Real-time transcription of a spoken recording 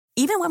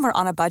Even when we're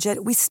on a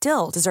budget, we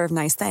still deserve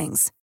nice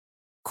things.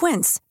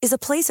 Quince is a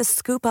place to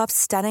scoop up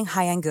stunning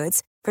high-end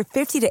goods for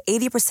 50 to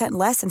 80%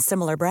 less than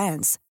similar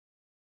brands.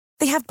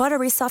 They have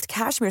buttery soft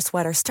cashmere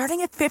sweaters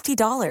starting at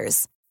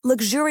 $50,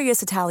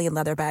 luxurious Italian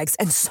leather bags,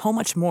 and so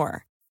much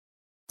more.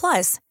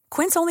 Plus,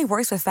 Quince only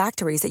works with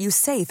factories that use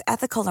safe,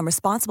 ethical, and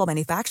responsible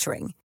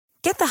manufacturing.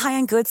 Get the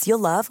high-end goods you'll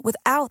love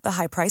without the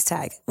high price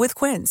tag with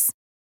Quince.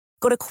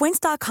 Go to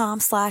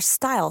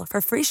quince.com/style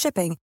for free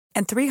shipping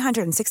and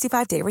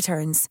 365-day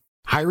returns.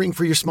 Hiring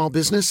for your small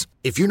business?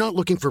 If you're not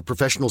looking for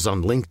professionals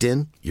on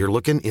LinkedIn, you're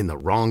looking in the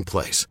wrong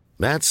place.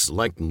 That's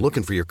like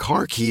looking for your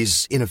car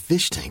keys in a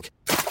fish tank.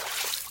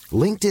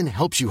 LinkedIn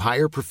helps you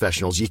hire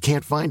professionals you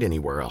can't find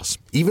anywhere else,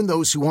 even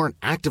those who aren't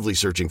actively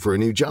searching for a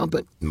new job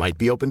but might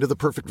be open to the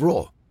perfect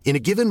role. In a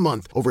given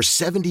month, over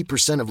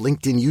 70% of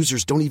LinkedIn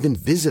users don't even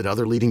visit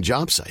other leading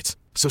job sites.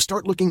 So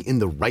start looking in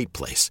the right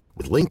place.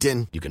 With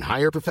LinkedIn, you can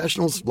hire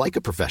professionals like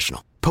a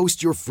professional.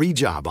 Post your free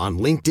job on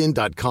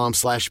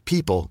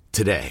linkedin.com/people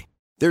today.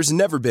 There's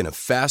never been a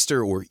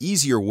faster or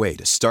easier way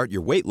to start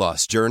your weight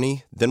loss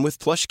journey than with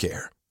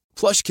PlushCare.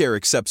 PlushCare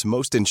accepts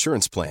most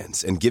insurance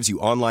plans and gives you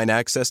online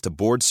access to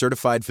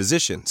board-certified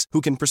physicians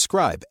who can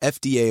prescribe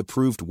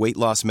FDA-approved weight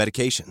loss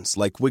medications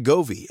like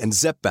Wegovy and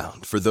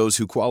Zepbound for those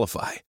who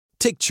qualify.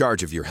 Take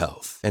charge of your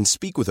health and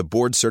speak with a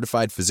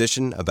board-certified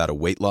physician about a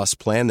weight loss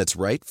plan that's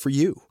right for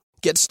you.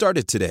 Get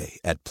started today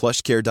at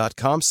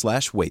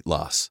plushcare.com/weight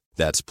loss.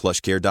 That's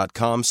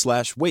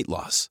plushcare.com/weight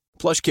loss.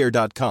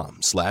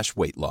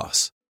 plushcare.com/weight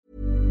loss.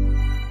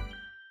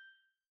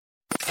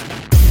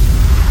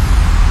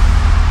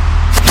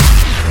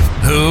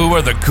 Who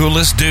are the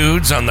coolest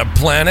dudes on the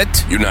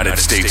planet? United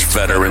States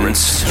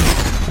veterans.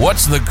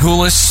 What's the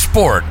coolest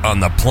sport on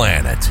the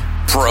planet?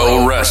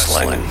 Pro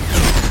wrestling.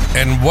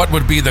 And what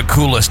would be the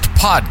coolest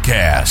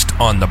podcast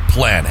on the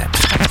planet?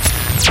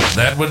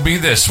 That would be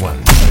this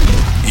one.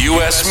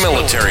 U.S.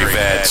 military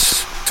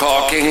vets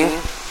talking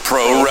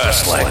pro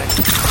wrestling.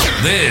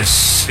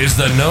 This is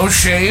the No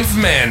Shave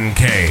Man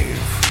Cave.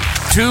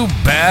 Two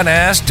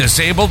badass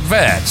disabled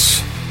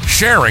vets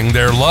sharing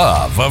their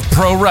love of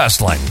pro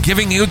wrestling,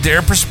 giving you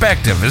their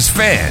perspective as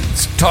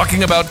fans,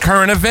 talking about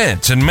current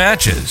events and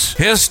matches,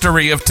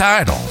 history of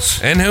titles,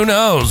 and who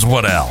knows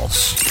what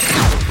else.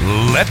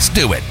 Let's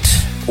do it.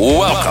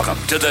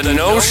 Welcome to the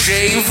No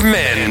Shave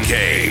Men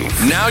Cave.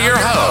 Now your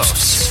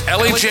hosts,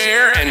 Ellie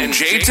Jair and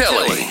Jay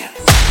Tilley.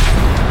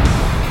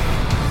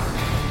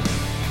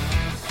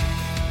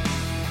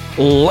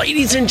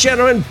 Ladies and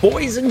gentlemen,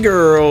 boys and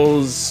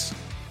girls,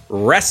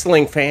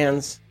 wrestling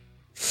fans,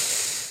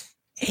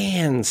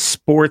 and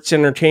sports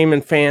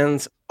entertainment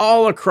fans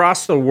all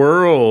across the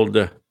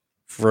world,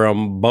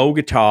 from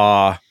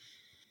Bogota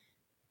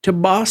to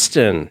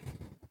Boston,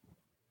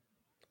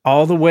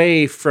 all the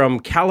way from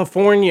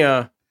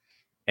California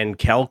and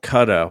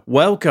Calcutta.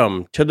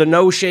 Welcome to the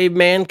No Shave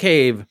Man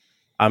Cave.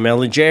 I'm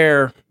Ellie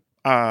Jair.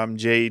 I'm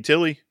Jay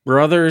Tilley.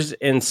 Brothers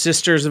and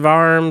sisters of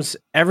arms,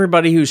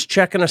 everybody who's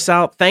checking us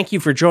out, thank you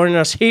for joining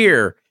us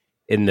here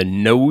in the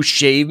No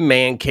Shave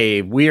Man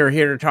Cave. We are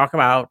here to talk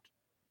about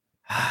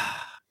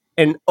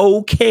an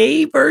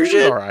okay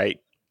version, all right,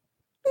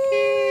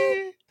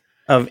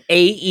 of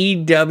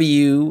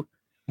AEW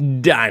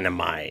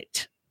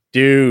Dynamite.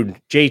 Dude,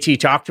 JT,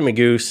 talk to me,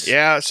 Goose.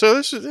 Yeah, so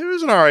it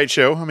was an all right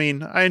show. I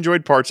mean, I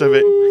enjoyed parts of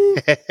it.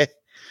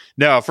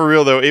 No, for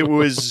real though, it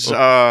was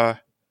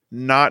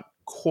not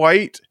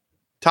quite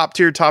top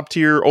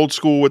tier, old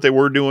school what they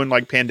were doing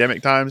like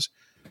pandemic times,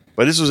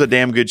 but this was a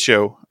damn good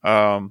show.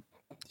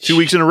 2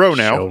 weeks in a row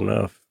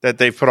now that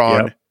they've put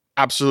on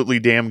absolutely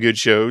damn good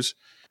shows.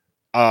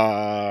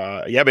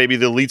 Yeah, baby,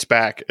 the elite's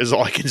back is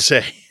all I can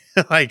say.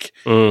 Like,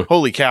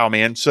 holy cow,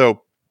 man.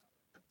 So,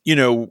 you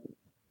know,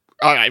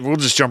 we'll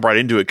just jump right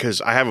into it because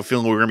I have a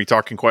feeling we're going to be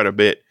talking quite a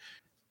bit.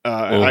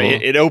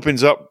 It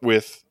opens up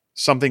with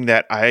something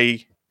that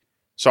I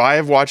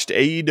have watched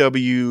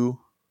AEW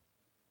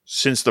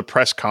since the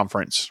press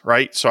conference,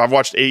 right? So I've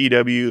watched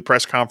AEW, the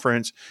press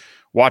conference,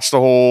 watched the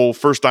whole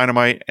first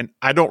Dynamite, and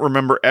I don't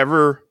remember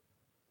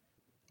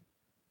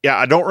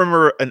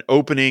an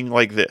opening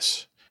like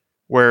this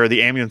where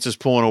the ambulance is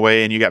pulling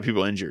away and you got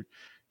people injured.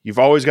 You've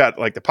always got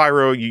like the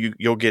pyro,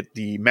 you'll get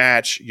the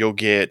match, you'll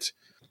get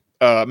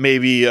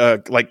maybe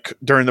like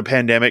during the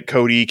pandemic,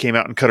 Cody came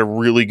out and cut a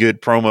really good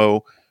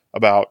promo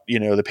about, you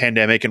know, the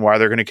pandemic and why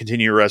they're going to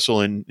continue to wrestle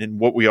and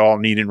what we all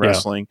need in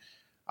wrestling.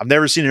 I've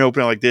never seen an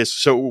opening like this.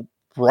 So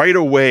right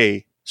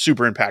away,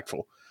 super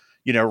impactful.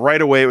 You know,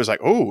 right away it was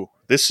like, oh,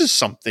 this is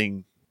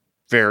something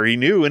very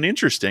new and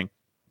interesting.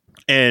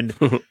 And,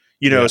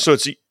 you know, so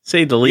it's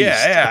say the least.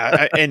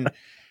 Yeah.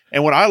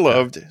 And what I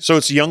loved, so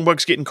it's the Young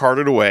Bucks getting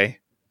carted away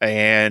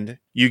and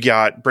you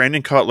got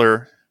Brandon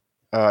Cutler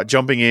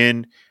jumping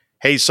in.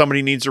 Hey,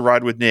 somebody needs to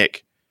ride with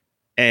Nick.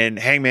 And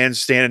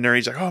Hangman's standing there.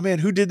 He's like, oh man,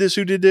 who did this?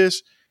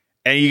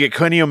 And you get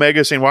Kenny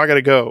Omega saying, well, I got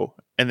to go.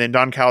 And then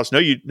Don Callis, no,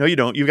 you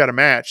don't. You've got a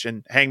match.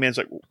 And Hangman's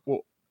like,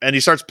 well, and he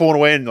starts pulling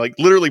away and like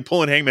literally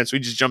pulling Hangman. So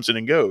he just jumps in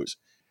and goes.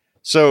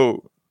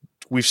 So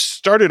we've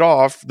started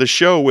off the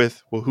show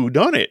with, well, who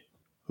done it?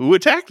 Who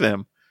attacked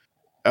them?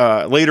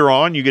 later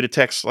on, you get a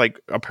text like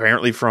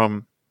apparently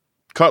from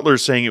Cutler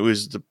saying it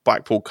was the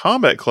Blackpool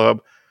Combat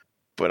Club,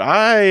 but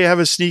I have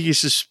a sneaky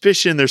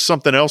suspicion there's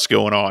something else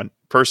going on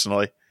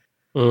personally.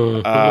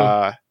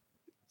 Mhm.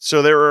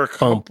 So there were a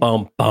Bum, couple,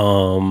 bum,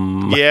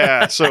 bum.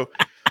 yeah. So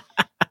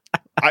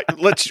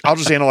I'll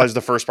just analyze the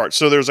first part.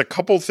 So there's a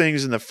couple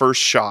things in the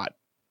first shot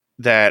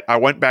that I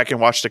went back and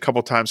watched a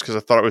couple times because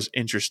I thought it was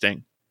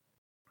interesting.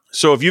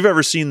 So if you've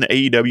ever seen the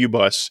AEW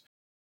bus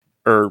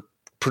or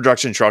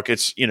production truck,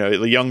 it's, you know,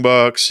 the Young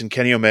Bucks and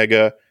Kenny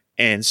Omega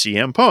and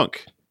CM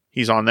Punk.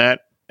 He's on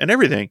that and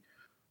everything.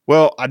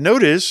 Well, I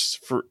noticed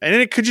and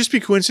it could just be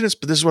coincidence,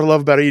 but this is what I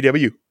love about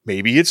AEW.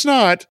 Maybe it's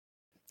not.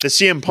 The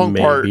CM Punk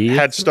part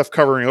had stuff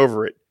covering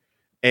over it,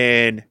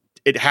 and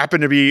it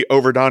happened to be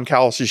over Don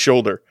Callis'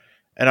 shoulder.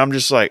 And I'm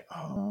just like,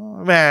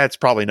 oh, man, it's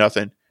probably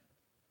nothing.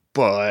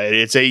 But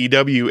it's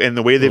AEW, and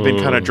the way they've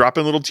been kind of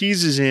dropping little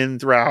teases in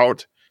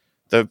throughout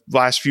the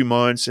last few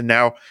months, and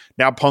now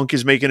Punk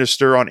is making a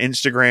stir on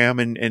Instagram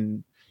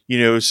and you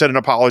know, said an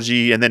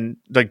apology, and then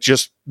like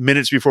just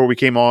minutes before we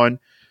came on,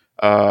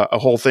 a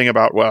whole thing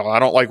about, well, I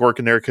don't like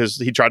working there because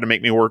he tried to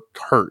make me work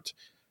hurt.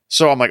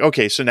 So I'm like,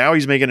 okay, so now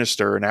he's making a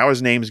stir. Now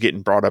his name's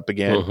getting brought up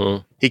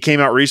again. He came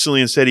out recently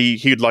and said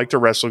he'd like to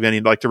wrestle again.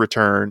 He'd like to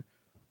return.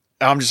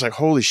 I'm just like,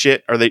 holy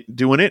shit, are they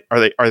doing it? Are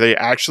they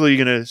actually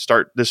going to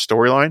start this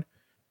storyline?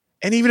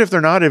 And even if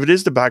they're not, if it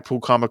is the Blackpool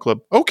Combat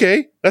Club,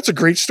 okay, that's a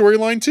great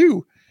storyline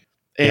too.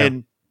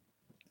 And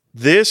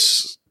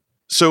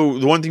so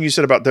the one thing you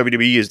said about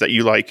WWE is that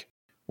you like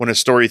when a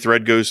story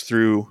thread goes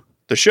through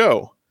the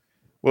show.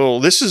 Well,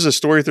 this is a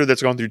story thread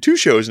that's gone through 2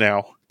 shows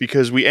now,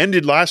 because we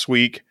ended last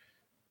week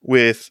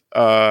with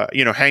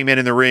Hangman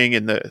in the ring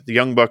and the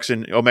Young Bucks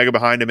and Omega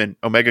behind him, and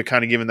Omega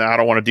kind of giving the I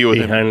don't want to deal with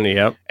him.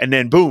 Yep. And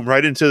then boom,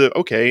 right into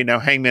now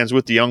Hangman's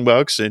with the Young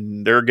Bucks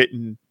and they're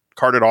getting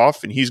carted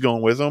off and he's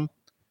going with them.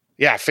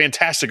 Yeah,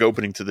 fantastic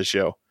opening to the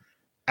show.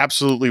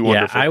 Absolutely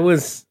wonderful.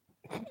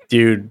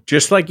 Yeah,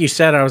 just like you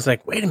said, I was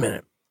like, wait a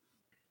minute.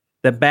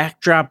 The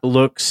backdrop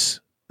looks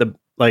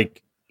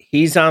like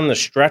he's on the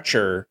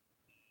stretcher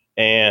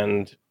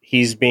and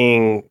he's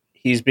being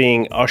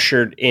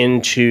ushered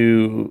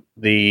into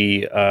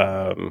the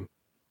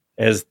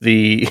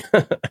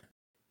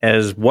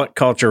as what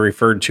culture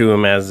referred to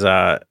him as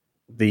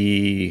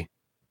the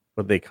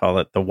what they call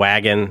it, the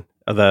wagon,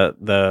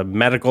 the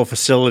medical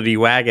facility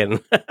wagon.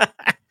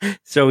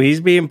 So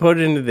he's being put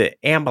into the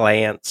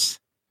ambulance,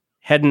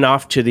 heading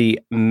off to the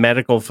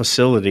medical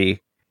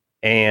facility,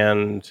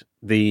 and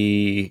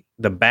the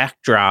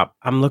backdrop.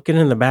 I'm looking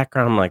in the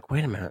background. I'm like,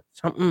 wait a minute,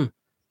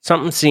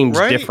 something seems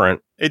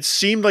different. It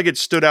seemed like it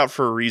stood out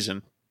for a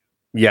reason.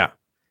 Yeah.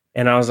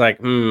 And I was like,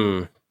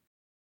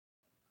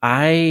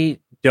 I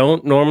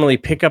don't normally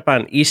pick up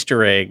on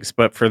Easter eggs,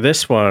 but for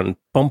this one,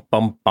 bum,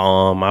 bum,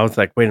 bum, I was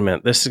like, wait a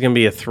minute, this is going to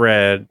be a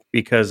thread,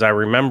 because I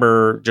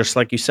remember, just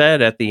like you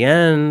said, at the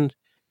end,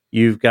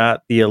 you've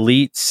got the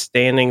Elites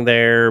standing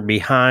there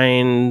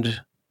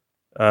behind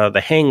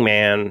the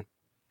Hangman,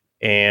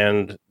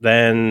 and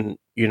then,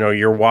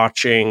 you're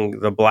watching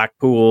the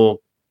Blackpool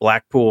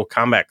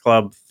Combat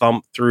Club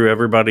thump through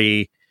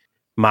everybody.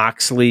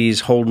 Moxley's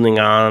holding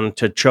on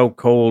to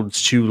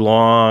chokeholds too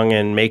long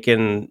and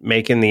making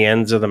the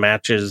ends of the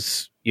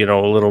matches, a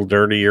little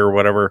dirty or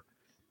whatever,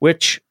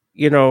 which,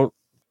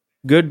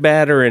 good,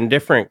 bad, or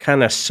indifferent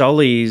kind of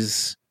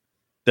sullies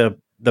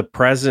the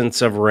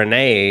presence of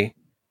Renee,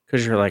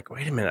 because you're like,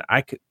 wait a minute,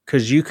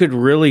 because you could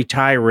really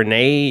tie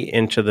Renee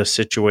into the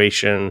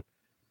situation,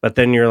 but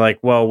then you're like,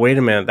 well, wait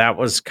a minute, that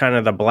was kind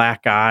of the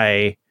black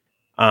eye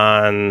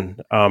on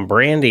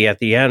Brandy at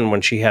the end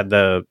when she had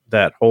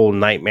that whole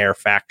nightmare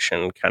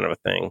faction kind of a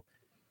thing.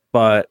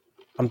 But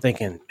I'm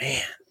thinking,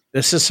 man,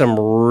 this is some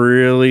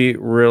really,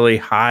 really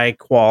high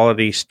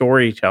quality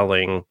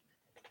storytelling,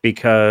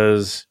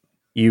 because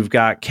you've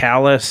got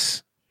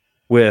Callis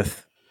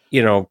with,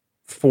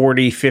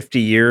 40, 50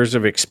 years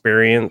of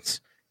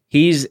experience.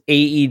 He's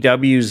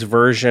AEW's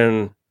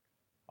version,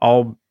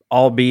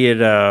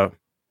 albeit a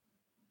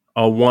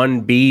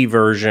 1B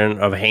version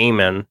of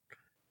Heyman.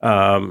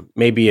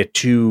 Maybe a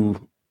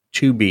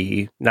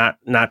 2B,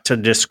 not to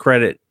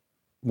discredit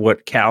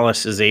what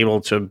Callis is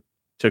able to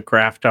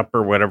craft up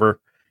or whatever.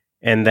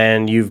 And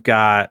then you've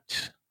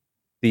got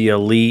the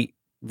Elite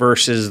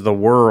versus the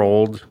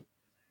World,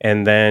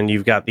 and then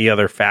you've got the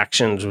other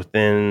factions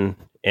within.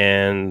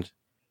 And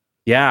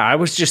yeah, I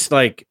was just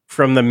like,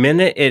 from the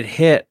minute it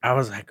hit, I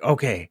was like,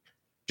 okay,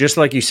 just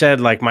like you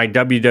said, like my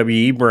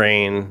WWE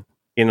brain,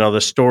 the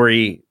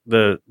story,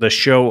 the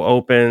show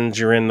opens,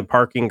 you're in the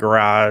parking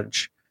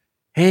garage.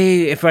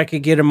 Hey, if I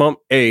could get a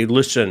moment. Hey,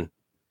 listen,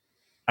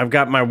 I've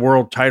got my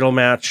world title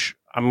match.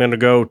 I'm going to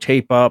go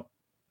tape up.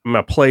 I'm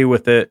going to play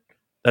with it.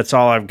 That's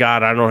all I've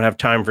got. I don't have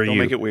time for you. Don't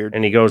make it weird.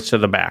 And he goes to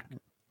the back.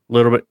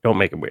 Don't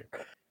make it weird.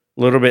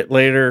 A little bit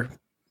later,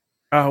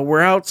 we're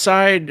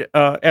outside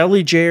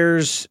Ellie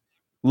Jair's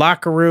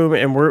locker room,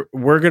 and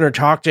we're going to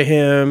talk to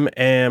him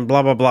and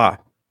blah, blah, blah.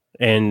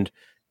 And,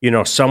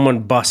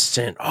 someone busts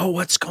in. Oh,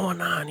 what's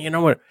going on? You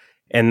know what?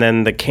 And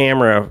then the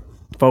camera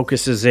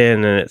focuses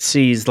in and it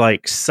sees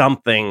like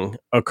something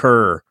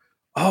occur.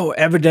 Oh,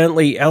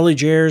 evidently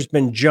Elijah's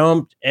been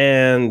jumped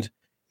and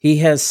he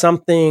has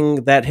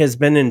something that has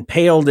been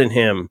impaled in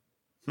him.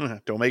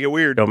 Don't make it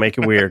weird. Don't make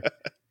it weird.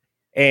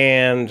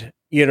 And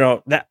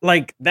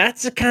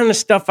that's the kind of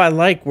stuff I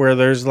like, where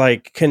there's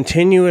like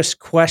continuous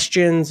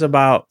questions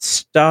about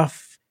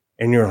stuff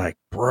and you're like,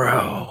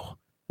 bro,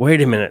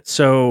 wait a minute.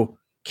 So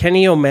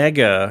Kenny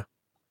Omega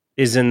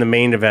is in the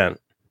main event.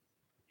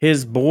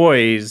 His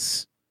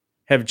boys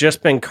have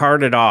just been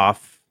carted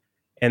off,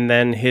 and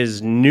then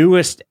his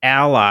newest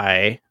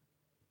ally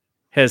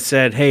has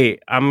said, hey,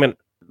 I'm going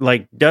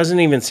to,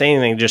 doesn't even say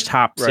anything, just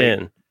hops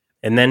in.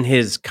 And then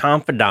his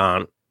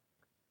confidant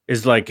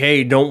is like,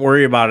 hey, don't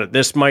worry about it.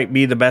 This might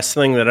be the best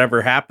thing that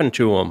ever happened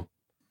to him.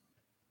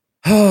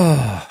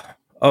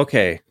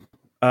 Okay.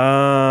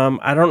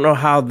 I don't know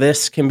how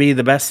this can be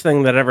the best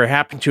thing that ever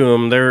happened to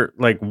him. They're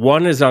like,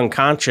 one is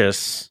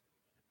unconscious,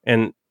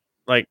 and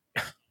like,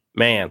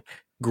 man,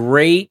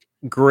 great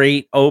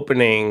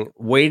opening.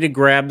 Way to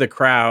grab the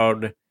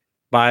crowd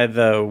by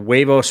the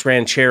Huevos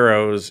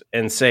Rancheros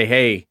and say,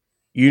 hey,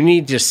 you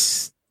need to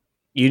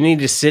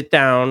sit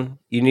down.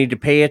 You need to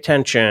pay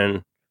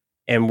attention.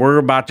 And we're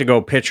about to go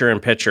pitcher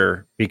in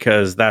pitcher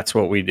because that's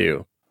what we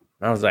do.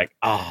 And I was like,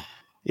 oh.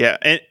 Yeah.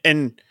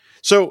 And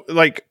so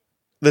like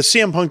the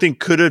CM Punk thing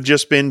could have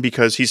just been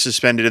because he's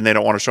suspended and they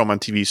don't want to show him on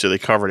TV, so they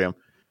covered him.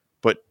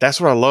 But that's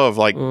what I love.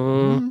 Like,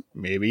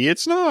 maybe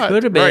it's not.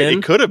 Could have been. Right,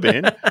 it could have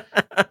been.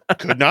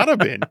 Could not have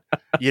been.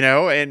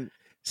 And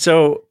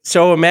so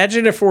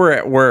imagine if we're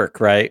at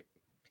work, right?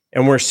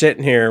 And we're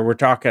sitting here, we're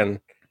talking,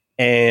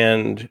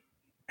 and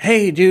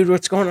hey, dude,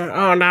 what's going on?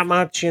 Oh, not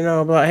much,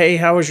 but hey,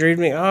 how was your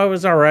evening? Oh, it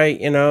was all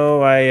right.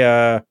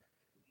 I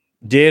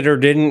did or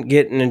didn't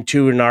get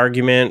into an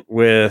argument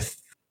with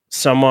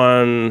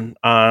someone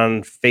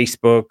on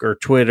Facebook or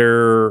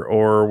Twitter,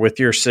 or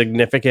with your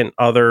significant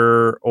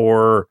other,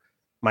 or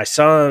my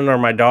son or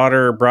my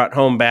daughter brought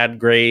home bad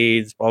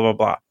grades, blah, blah,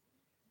 blah.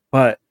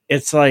 But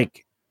it's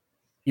like,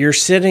 you're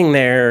sitting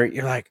there,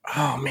 you're like,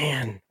 oh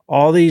man,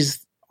 all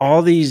these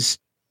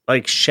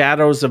like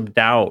shadows of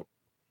doubt.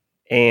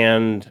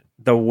 And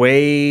the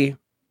way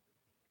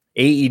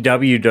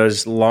AEW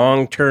does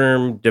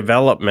long-term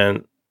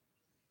development,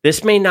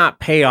 this may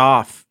not pay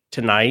off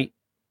tonight,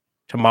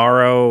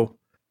 tomorrow.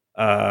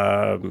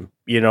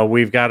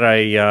 We've got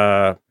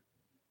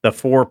the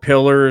Four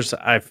Pillars.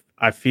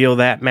 I feel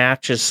that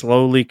match is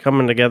slowly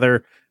coming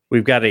together.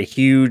 We've got a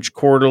huge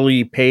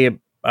quarterly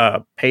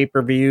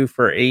pay-per-view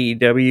for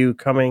AEW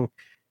coming.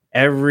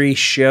 Every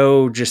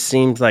show just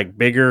seems like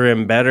bigger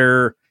and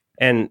better.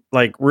 And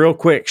like, real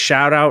quick,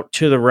 shout out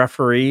to the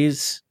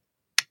referees.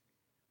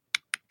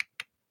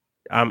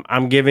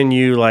 I'm giving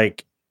you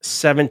like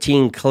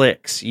 17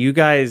 clicks. You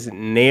guys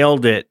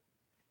nailed it.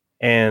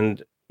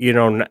 And,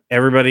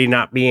 everybody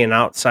not being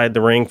outside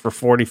the ring for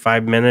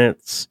 45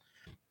 minutes.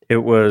 It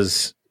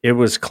was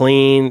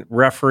clean.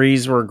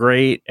 Referees were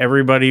great.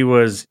 Everybody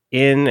was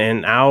in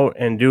and out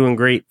and doing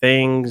great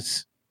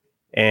things.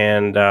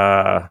 And,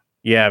 yeah,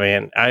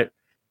 man,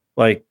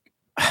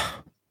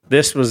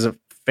 this was a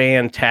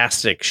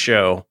fantastic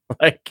show.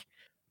 Like,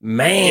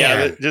 man,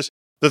 yeah, just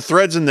the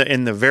threads in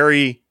the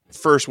very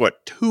first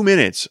 2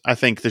 minutes I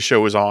think the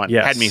show was on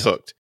had me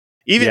hooked.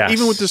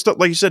 Even with the stuff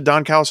like you said,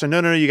 Don Callis said,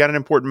 no, you got an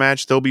important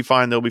match, they'll be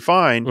fine,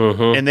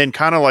 Mm-hmm. and then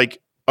kind of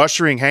like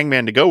ushering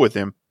Hangman to go with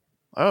him.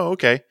 Oh,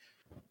 okay,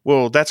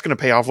 well, that's going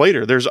to pay off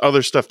later. There's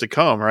other stuff to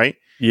come, right?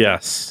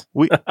 Yes.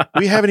 We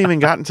haven't even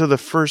gotten to the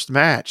first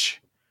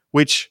match,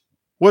 which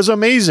was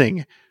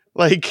amazing.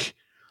 Like,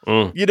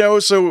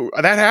 so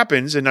that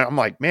happens, and I'm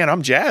like, man,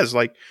 I'm jazzed.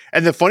 Like,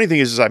 and the funny thing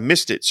is I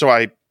missed it. So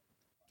I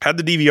had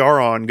the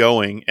DVR on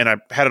going, and I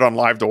had it on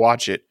live to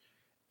watch it.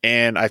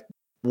 And I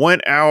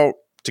went out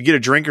to get a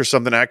drink or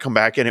something. And I come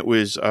back, and it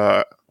was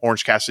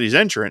Orange Cassidy's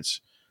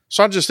entrance.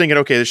 So I'm just thinking,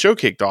 okay, the show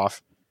kicked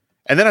off.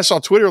 And then I saw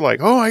Twitter like,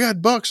 oh, I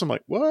got Bucks. I'm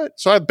like, what?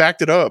 So I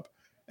backed it up,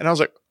 and I was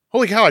like,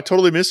 holy cow, I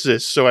totally missed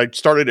this. So I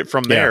started it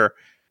from there,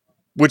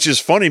 which is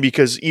funny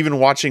because even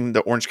watching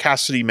the Orange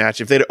Cassidy match,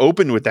 if they'd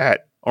opened with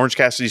that, Orange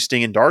Cassidy,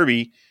 Sting, and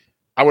Darby,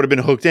 I would have been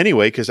hooked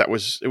anyway because it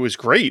was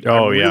great.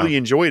 I really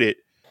enjoyed it.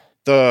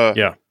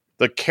 The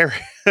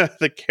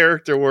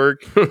character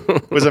work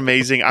was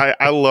amazing.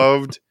 I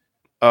loved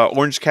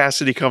Orange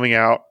Cassidy coming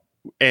out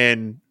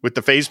and with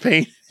the face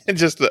paint and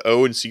just the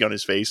O and C on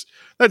his face.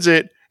 That's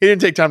it. He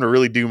didn't take time to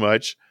really do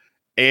much.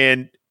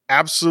 And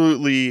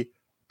absolutely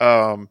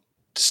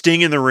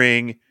Sting in the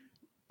ring,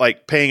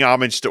 like paying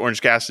homage to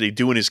Orange Cassidy,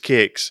 doing his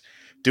kicks,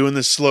 doing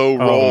the slow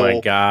roll. Oh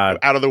my God.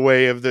 Out of the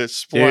way of the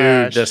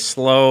splash. Dude, the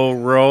slow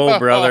roll,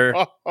 brother.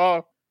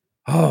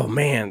 Oh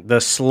man,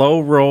 the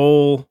slow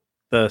roll,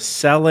 the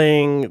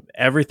selling,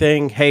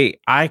 everything.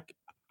 Hey, I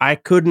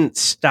couldn't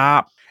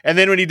stop. And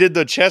then when he did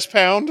the chest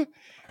pound,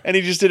 and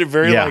he just did it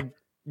very like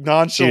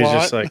nonchalant. He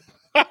was just like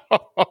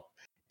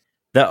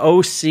the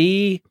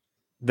OC.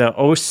 It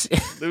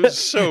was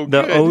so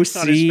the good OC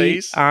on his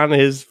face. On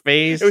his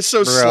face. It was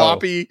so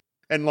sloppy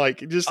and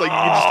like just like you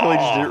can just tell he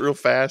just did it real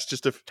fast.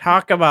 Just to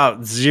talk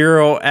about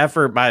zero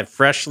effort by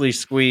Freshly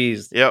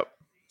Squeezed. Yep.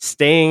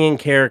 Staying in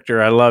character.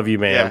 I love you,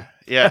 man.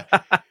 Yeah.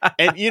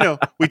 And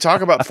we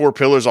talk about four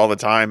pillars all the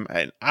time,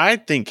 and I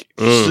think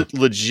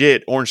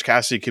legit Orange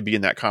Cassidy could be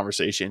in that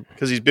conversation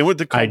because he's been with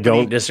the company. I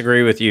don't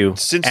disagree with you.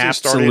 Since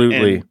Absolutely.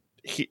 they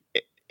started,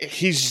 and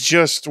he's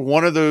just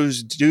one of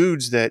those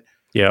dudes that.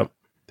 Yeah.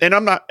 And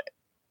I'm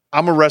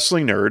a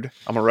wrestling nerd.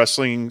 I'm a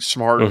wrestling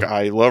smart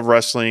guy. I love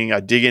wrestling.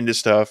 I dig into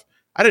stuff.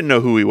 I didn't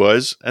know who he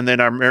was, and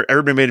then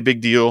everybody made a big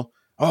deal.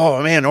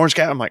 Oh man, Orange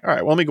Cat. I'm like, all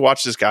right, well, let me go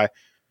watch this guy.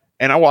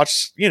 And I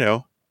watched,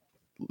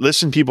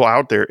 listen, people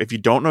out there, if you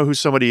don't know who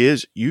somebody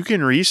is, you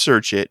can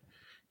research it.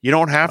 You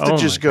don't have to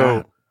just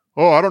go,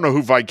 oh, I don't know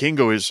who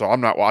Vikingo is, so I'm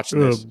not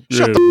watching this.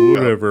 Shut the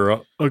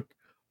whatever.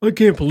 I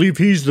can't believe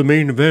he's the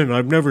main event.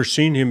 I've never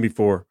seen him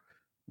before.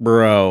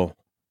 Bro.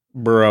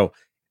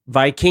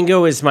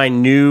 Vikingo is my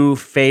new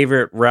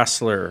favorite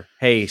wrestler.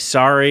 Hey,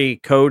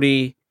 sorry,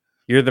 Cody.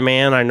 You're the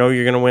man. I know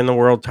you're going to win the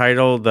world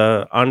title,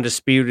 the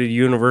undisputed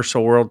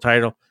universal world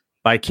title.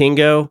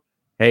 Vikingo,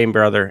 hey,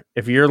 brother,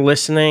 if you're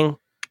listening,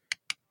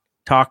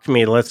 talk to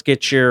me. Let's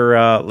get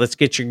your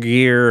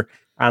gear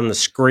on the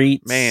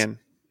streets, man.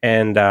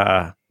 And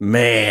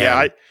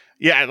man,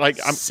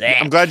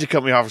 I'm glad you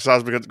cut me off because I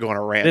was going to go on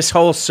a rant. This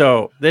whole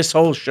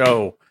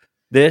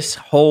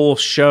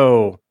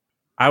show,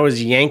 I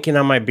was yanking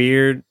on my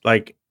beard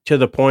like to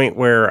the point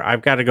where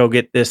I've got to go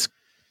get the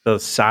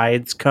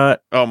sides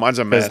cut. Oh, mine's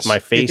a mess. My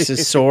face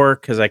is sore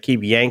because I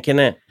keep yanking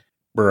it,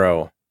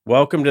 bro.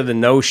 Welcome to the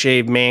No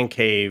Shave Man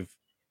Cave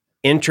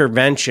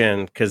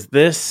intervention, because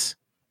this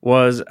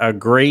was a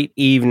great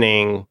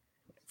evening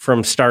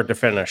from start to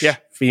finish. Yeah.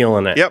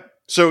 Feeling it. Yep.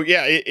 So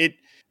yeah, it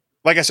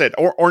like I said,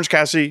 Orange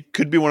Cassidy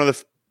could be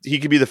he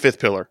could be the fifth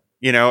pillar,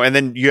 and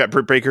then you got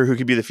Britt Baker who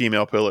could be the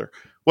female pillar,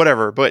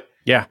 whatever. But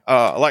yeah,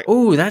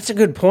 that's a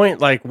good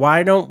point. Like,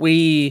 why does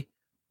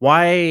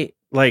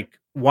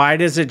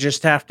it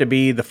just have to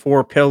be the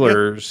four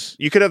pillars?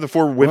 You could have the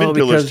four women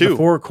pillars too. The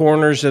four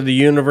corners of the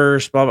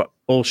universe, blah, blah,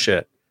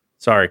 bullshit.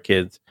 Sorry,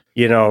 kids.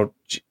 Oh,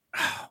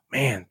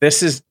 man,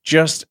 this is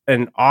just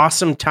an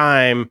awesome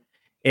time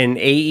in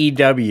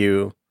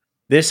AEW.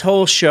 This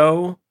whole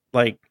show,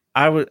 like,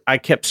 I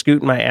kept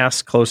scooting my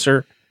ass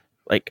closer.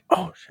 Like,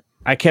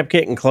 I kept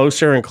getting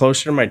closer and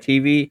closer to my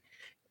TV.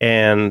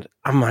 And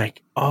I'm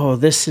like, oh,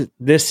 this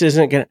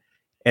isn't going to.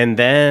 And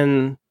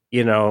then,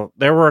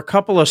 there were a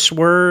couple of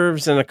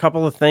swerves and a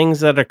couple of things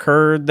that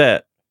occurred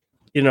that,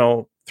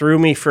 threw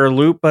me for a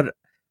loop. But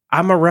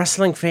I'm a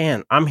wrestling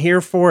fan. I'm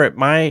here for it.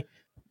 My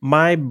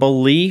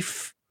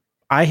belief,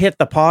 I hit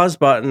the pause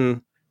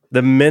button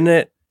the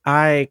minute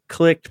I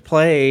clicked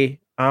play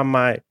on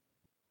my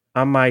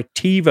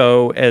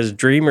TiVo, as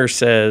Dreamer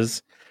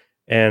says.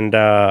 And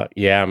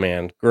yeah,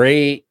 man,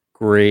 great.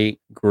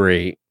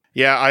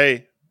 Yeah,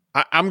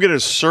 I'm going to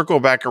circle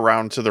back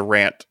around to the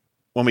rant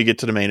when we get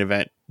to the main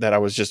event that I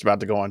was just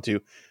about to go on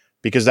to,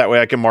 because that way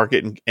I can mark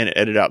it and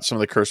edit out some of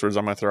the curse words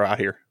I'm going to throw out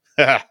here.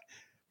 But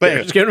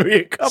there's going to be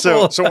a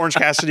couple. So Orange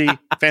Cassidy,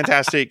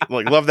 fantastic.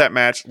 Like, love that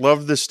match.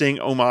 Love the Sting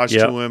homage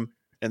to him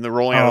and the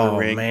rolling out of the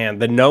ring. Oh man,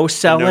 the no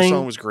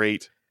selling was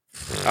great.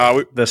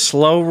 The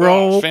slow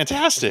roll,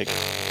 fantastic.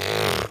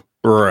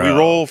 Bro. We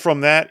roll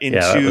from that into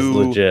that was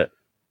legit.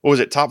 What was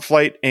it? Top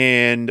Flight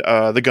and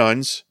the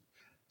Guns.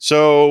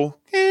 So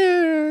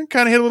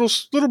kind of hit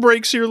little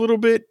breaks here a little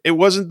bit. It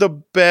wasn't the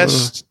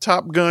best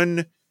Top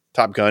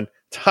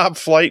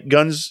Flight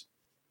Guns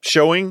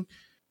showing,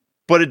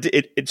 but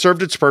it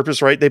served its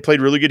purpose, right? They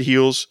played really good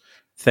heels.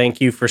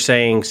 Thank you for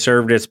saying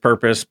served its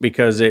purpose,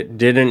 because it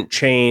didn't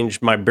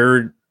change my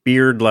beard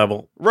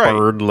level. Right.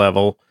 Bird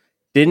level.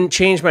 Didn't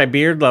change my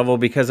beard level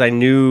because I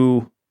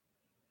knew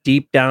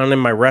deep down in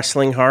my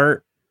wrestling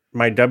heart,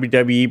 my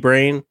WWE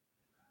brain,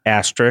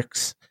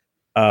 asterisks,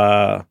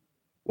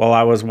 while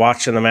I was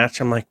watching the match,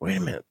 I'm like, wait a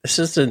minute, this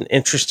is an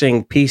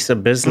interesting piece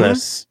of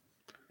business.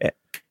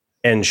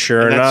 And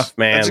sure enough,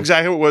 man, that's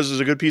exactly what it was. It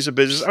was a good piece of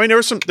business. I mean,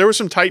 there were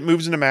some tight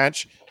moves in the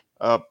match.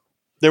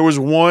 There was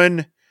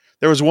one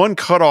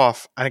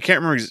cutoff, and I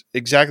can't remember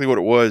exactly what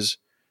it was,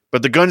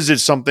 but the Guns did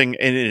something,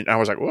 and I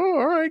was like, "Whoa,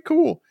 all right,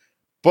 cool."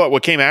 But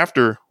what came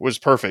after was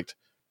perfect.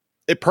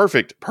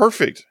 Perfect.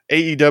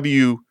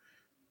 AEW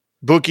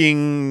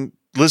booking,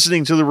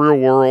 listening to the real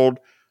world,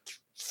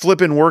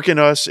 working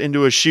us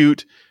into a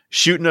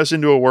shooting us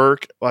into a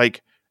work.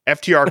 Like,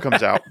 FTR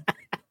comes out.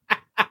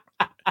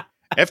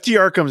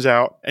 FTR comes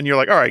out, and you're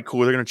like, all right,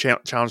 cool. They're going to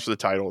challenge for the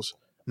titles.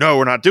 No,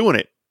 we're not doing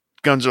it.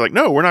 Guns are like,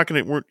 no, we're not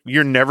going to.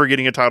 You're never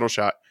getting a title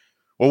shot.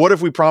 Well, what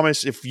if we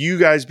promise if you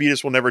guys beat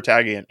us, we'll never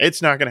tag in?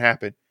 It's not going to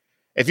happen.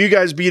 If you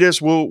guys beat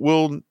us, we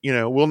won't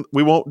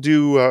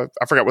do. I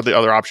forgot what the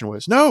other option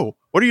was. No,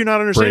 what are you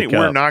not understanding?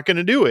 We're not going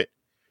to do it.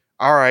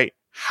 All right.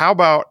 How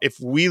about if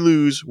we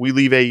lose, we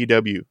leave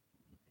AEW?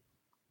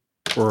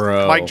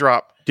 Bro, mic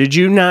drop. Did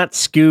you not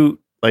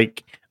scoot?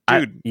 Like,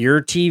 dude,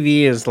 your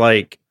TV is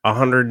like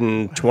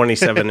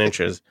 127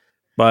 inches,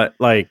 but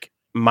like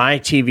my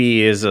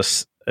TV is a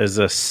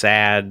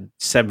sad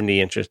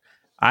 70 inches.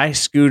 I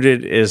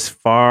scooted as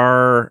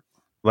far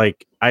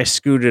Like, I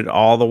scooted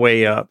all the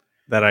way up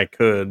that I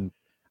could.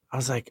 I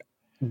was like,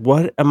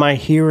 what am I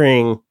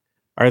hearing?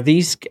 Are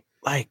these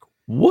like,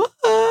 what?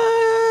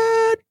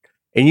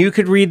 And you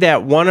could read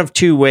that one of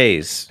two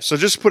ways. So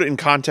just put it in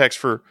context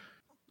for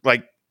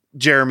like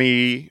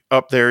Jeremy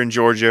up there in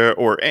Georgia,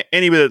 or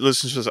anybody that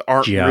listens to us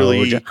aren't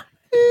really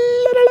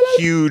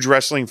huge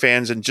wrestling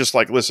fans and just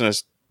like listen to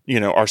us,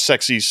 our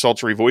sexy,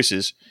 sultry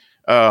voices.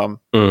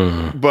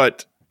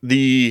 But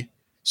the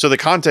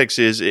context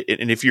is,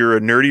 and if you're a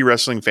nerdy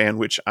wrestling fan,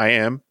 which I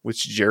am,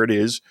 which Jared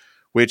is,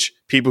 which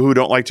people who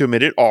don't like to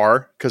admit it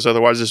are, because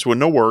otherwise this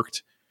wouldn't have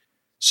worked.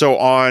 So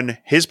on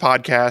his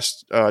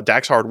podcast,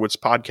 Dax Hardwood's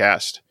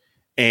podcast,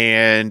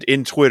 and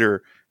in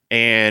Twitter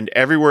and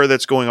everywhere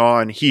that's going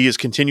on, he is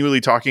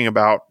continually talking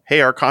about,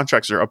 hey, our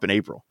contracts are up in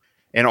April.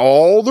 And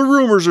all the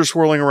rumors are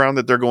swirling around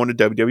that they're going to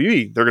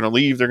WWE. They're going to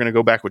leave. They're going to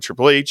go back with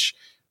Triple H,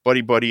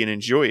 buddy, and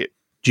enjoy it.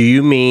 Do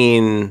you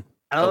mean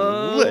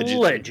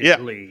allegedly? Yeah.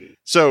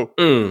 So,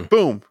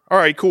 boom. All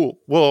right, cool.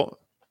 Well,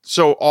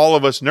 so all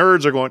of us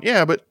nerds are going,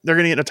 yeah, but they're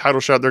going to get a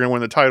title shot. They're going to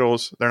win the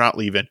titles. They're not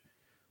leaving.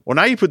 Well,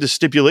 now you put the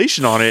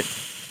stipulation on it,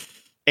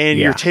 and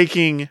you're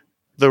taking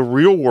the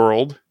real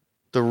world,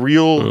 the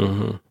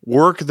real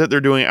work that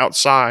they're doing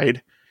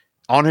outside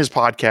on his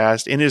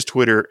podcast, in his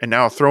Twitter, and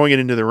now throwing it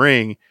into the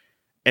ring.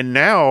 And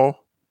now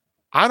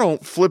I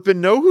don't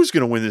flipping know who's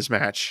going to win this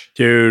match.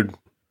 Dude,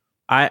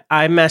 I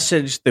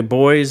messaged the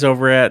boys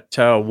over at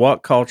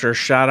What Culture.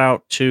 Shout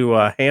out to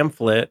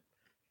Hamflet.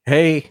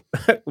 Hey,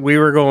 we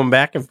were going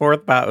back and forth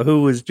about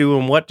who was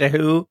doing what to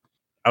who.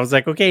 I was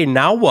like, okay,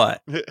 now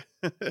what?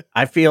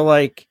 I feel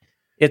like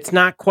it's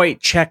not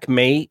quite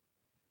checkmate,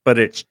 but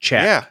it's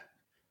check. Yeah.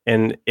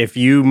 And if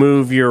you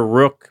move your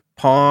rook,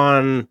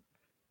 pawn,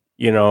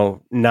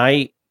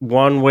 knight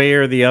one way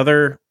or the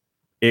other,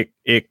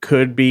 it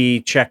could be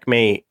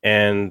checkmate.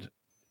 And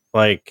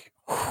like,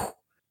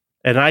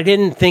 and I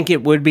didn't think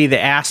it would be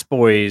the Ass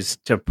Boys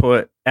to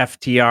put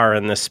FTR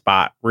in this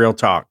spot. Real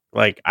talk.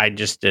 Like, I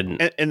just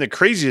didn't. And the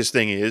craziest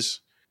thing is,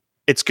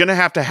 it's going to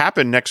have to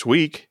happen next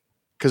week,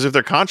 because if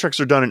their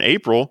contracts are done in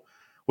April,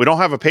 we don't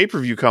have a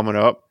pay-per-view coming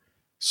up.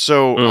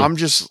 So I'm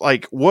just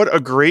like, what a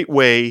great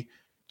way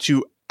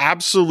to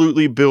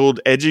absolutely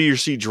build edge of your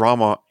seat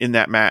drama in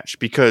that match.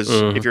 Because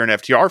if you're an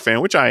FTR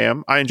fan, which I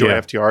am, I enjoy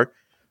FTR.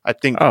 I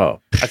think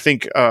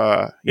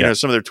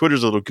some of their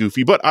Twitter's a little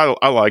goofy, but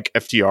I like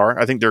FTR.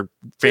 I think they're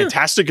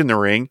fantastic in the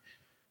ring.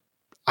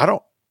 I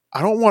don't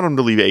want them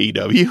to leave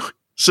AEW.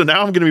 So now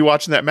I'm going to be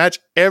watching that match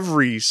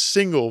every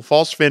single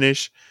false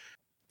finish,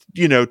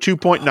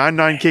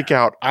 2.99 kick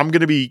out. I'm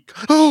going to be,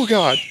 oh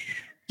God.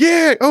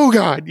 Yeah. Oh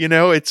God.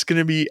 It's going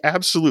to be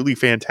absolutely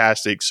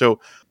fantastic. So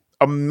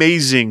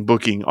amazing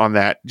booking on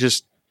that.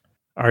 Just,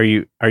 Are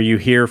you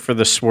here for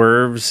the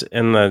swerves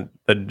and the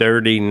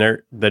dirty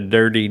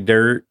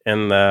dirt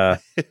and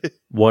the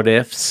what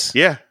ifs?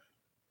 Yeah.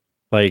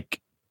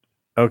 Like,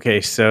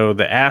 okay, so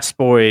the Ass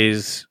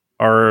Boys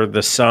are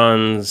the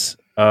sons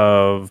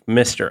of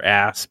Mr.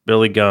 Ass,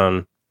 Billy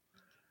Gunn,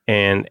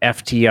 and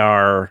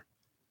FTR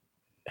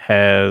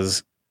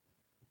has,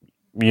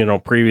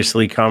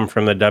 previously come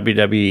from the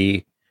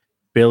WWE.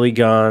 Billy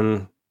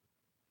Gunn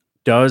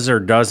does or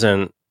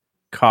doesn't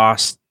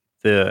cost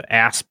the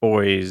Ass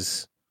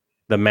Boys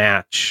the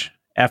match.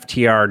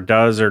 FTR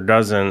does or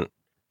doesn't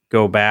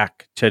go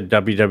back to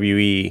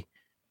WWE,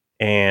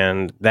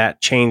 and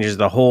that changes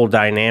the whole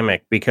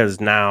dynamic,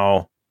 because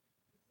now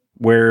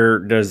where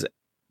does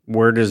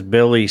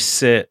Billy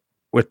sit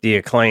with the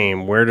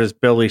Acclaim? Where does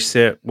Billy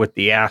sit with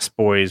the Ass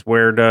Boys?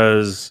 Where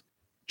does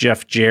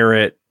Jeff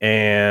Jarrett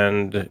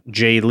and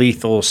Jay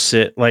Lethal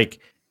sit? Like,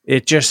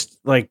 it just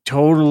like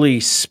totally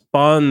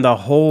spun the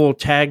whole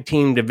tag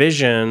team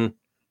division.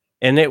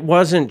 And it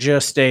wasn't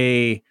just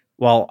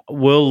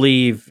we'll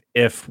leave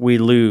if we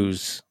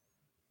lose.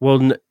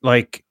 Well,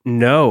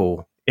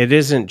 no, it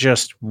isn't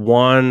just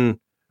one.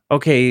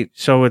 Okay,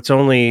 so it's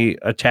only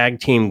a tag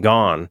team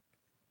gone.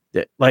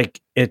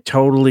 Like, it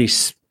totally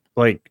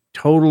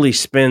totally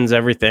spins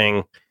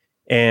everything.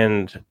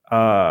 And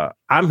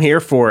I'm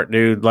here for it,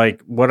 dude.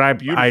 Like,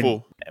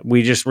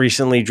 we just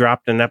recently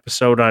dropped an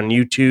episode on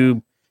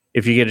YouTube.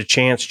 If you get a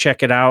chance,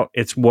 check it out.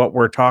 It's What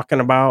We're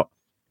Talking About.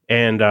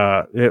 And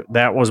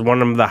that was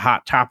one of the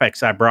hot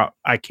topics I brought.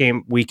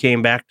 We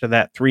came back to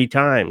that 3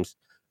 times.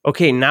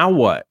 Okay, now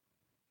what?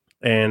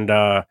 And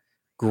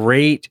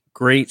great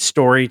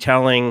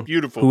storytelling.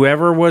 Beautiful.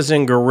 Whoever was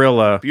in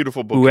Gorilla,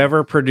 beautiful booking.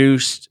 Whoever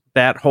produced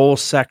that whole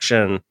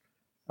segment,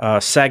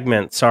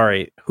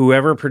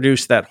 whoever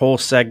produced that whole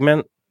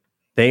segment,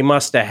 they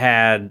must have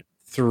had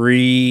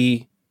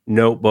 3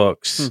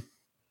 notebooks,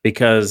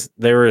 because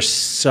there is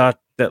such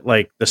that,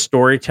 like, the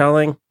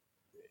storytelling,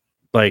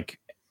 like,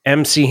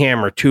 MC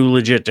Hammer, Too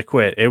Legit to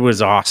Quit. It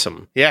was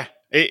awesome. Yeah.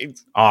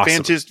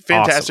 Awesome.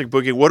 Fantastic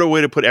booking. What a way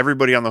to put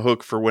everybody on the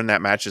hook for when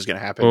that match is going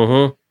to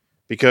happen.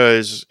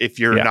 Because if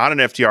you're not an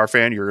FTR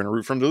fan, you're going to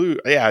root for them to lose.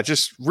 Yeah,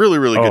 just really,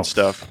 really good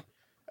stuff.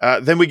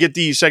 Then we get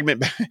the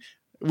segment.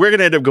 We're going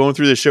to end up going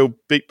through the show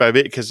bit by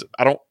bit, because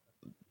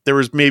there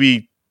was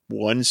maybe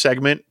one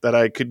segment that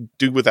I could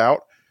do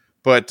without.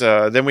 But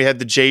then we had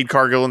the Jade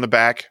Cargill in the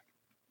back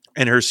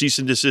and her cease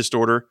and desist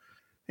order.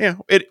 Yeah,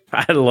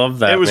 I love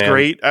that. It was man.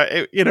 great.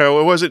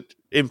 It wasn't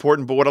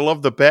important, but what I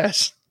loved the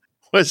best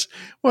was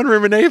when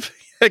Renee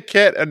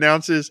Paquette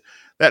announces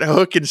that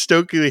Hook and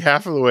Stokely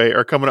Hathaway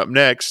are coming up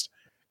next,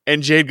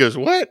 and Jade goes,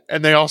 "What?"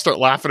 And they all start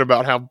laughing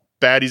about how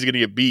bad he's going to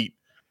get beat.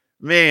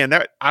 Man,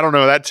 I don't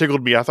know. That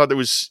tickled me. I thought it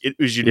was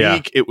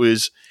unique. Yeah.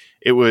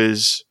 It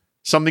was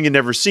something you'd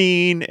never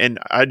seen, and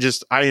I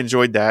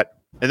enjoyed that.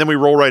 And then we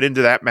roll right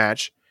into that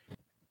match,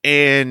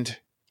 and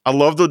I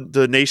love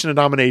the Nation of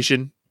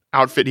Domination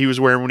outfit he was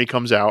wearing when he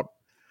comes out.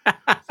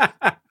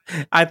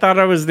 I thought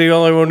I was the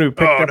only one who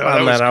picked up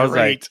on that. I was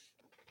like,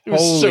 it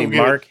was holy so good.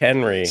 Mark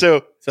Henry.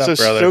 So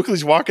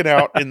Stokely's walking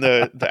out in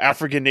the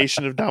African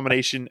Nation of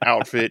Domination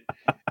outfit,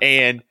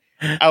 and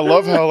I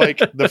love how like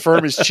the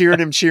firm is cheering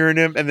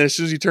him, and then as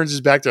soon as he turns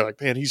his back, they're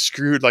like, "Man, he's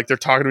screwed." Like they're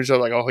talking to each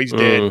other, like, "Oh, he's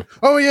dead."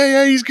 "Oh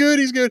yeah, he's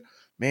good.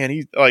 Man,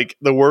 he's like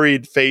the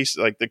worried face,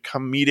 like the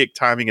comedic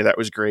timing of that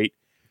was great.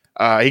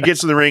 He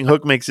gets in the ring,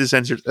 Hook makes his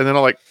entrance, and then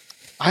I'm like,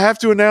 I have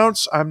to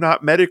announce I'm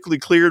not medically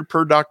cleared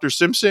per Dr.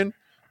 Simpson.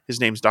 His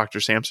name's Dr.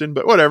 Sampson,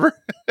 but whatever.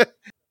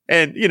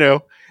 And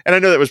I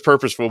know that was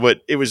purposeful,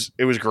 but it was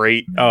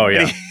great. Oh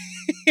yeah.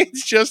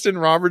 It's Justin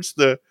Roberts,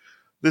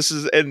 this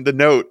is and the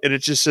note, and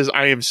it just says,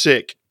 "I am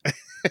sick."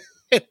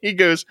 And he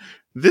goes,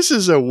 "This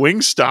is a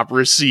Wingstop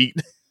receipt."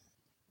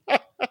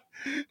 It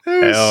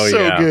was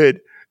so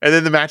good. And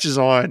then the match is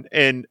on,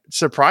 and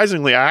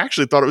surprisingly, I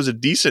actually thought it was a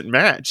decent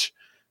match.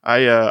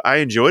 I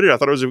enjoyed it. I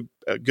thought it was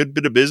a good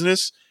bit of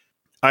business.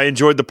 I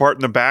enjoyed the part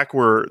in the back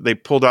where they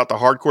pulled out the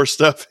hardcore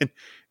stuff,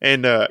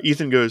 and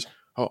Ethan goes,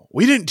 "Oh,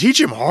 we didn't teach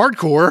him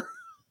hardcore."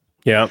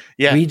 Yeah.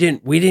 We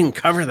didn't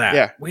cover that.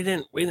 Yeah. We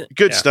didn't.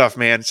 Good stuff,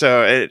 man.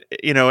 So it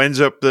ends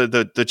up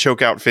the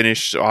choke out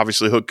finish. So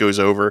obviously Hook goes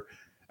over.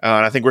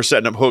 And I think we're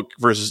setting up Hook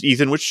versus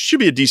Ethan, which should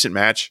be a decent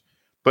match.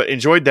 But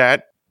enjoyed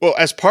that. Well,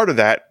 as part of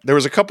that, there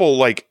was a couple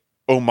like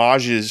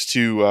homages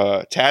to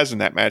Taz in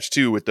that match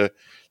too, with the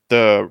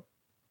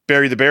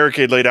Bury the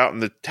Barricade laid out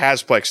and the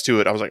Tazplex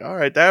to it. I was like, all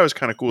right, that was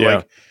kind of cool. Yeah.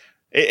 Like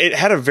it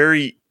had a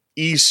very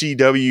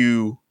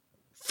ECW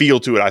feel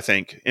to it, I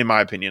think, in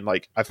my opinion.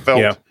 Like I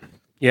felt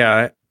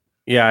Yeah,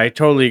 I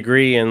totally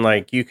agree. And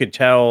like you could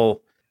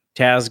tell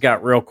Taz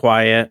got real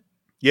quiet.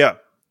 Yeah.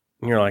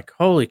 And you're like,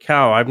 holy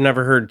cow, I've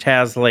never heard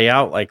Taz lay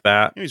out like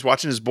that. He's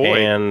watching his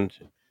boy. And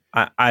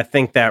I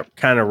think that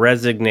kind of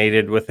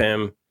resonated with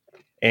him.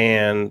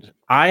 And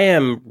I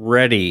am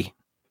ready,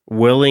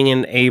 willing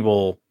and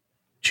able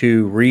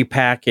to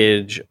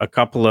repackage a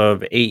couple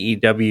of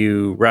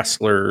AEW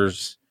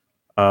wrestlers,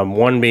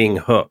 one being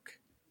Hook.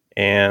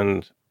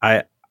 And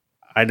I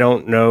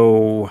don't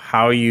know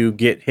how you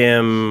get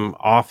him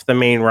off the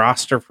main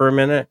roster for a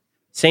minute.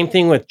 Same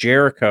thing with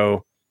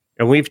Jericho.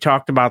 And we've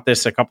talked about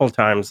this a couple of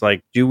times.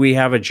 Like, do we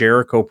have a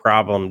Jericho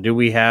problem? Do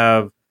we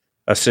have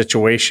a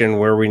situation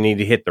where we need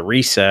to hit the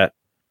reset?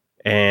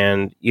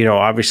 And,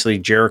 obviously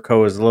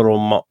Jericho is a little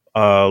more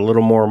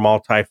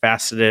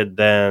multifaceted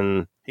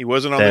than he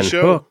wasn't on the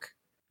show. Hook.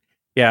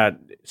 Yeah.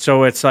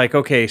 So it's like,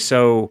 okay,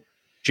 so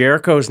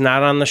Jericho's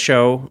not on the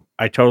show.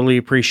 I totally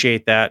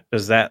appreciate that.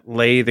 Does that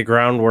lay the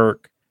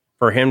groundwork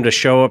for him to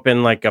show up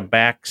in like a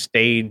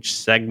backstage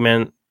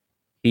segment?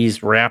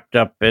 He's wrapped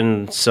up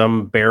in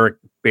some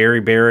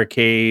Barry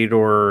Barricade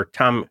or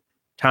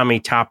Tommy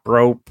Top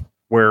Rope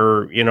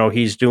where,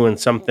 he's doing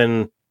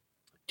something,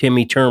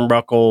 Timmy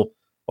Turnbuckle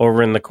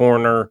over in the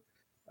corner.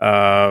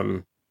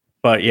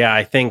 But yeah,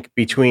 I think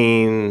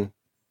between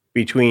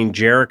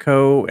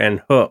Jericho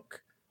and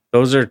Hook,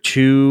 those are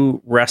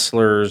two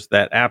wrestlers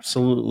that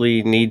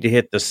absolutely need to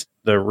hit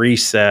the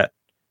reset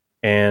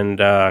and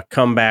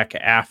come back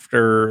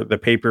after the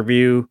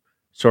pay-per-view,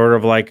 sort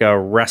of like a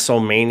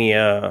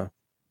WrestleMania,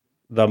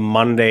 the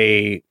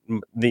Monday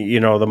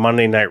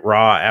Night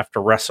Raw after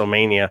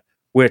WrestleMania,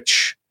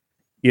 which,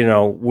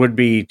 would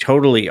be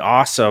totally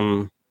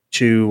awesome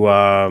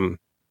to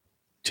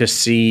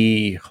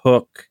see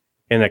Hook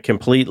in a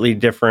completely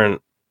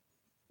different,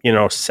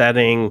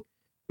 setting.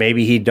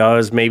 Maybe he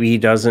does, maybe he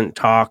doesn't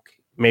talk.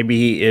 Maybe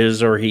he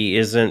is or he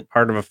isn't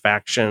part of a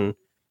faction.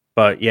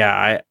 But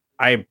yeah,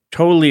 I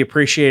totally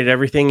appreciated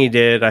everything he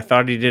did. I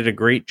thought he did a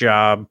great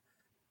job.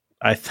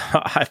 I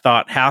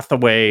thought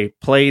Hathaway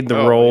played the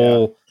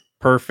role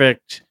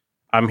perfect.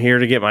 I'm here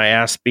to get my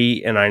ass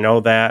beat, and I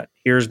know that.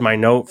 Here's my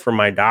note from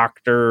my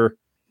doctor.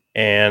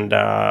 And,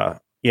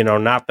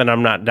 not that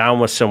I'm not down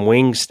with some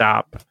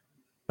Wingstop,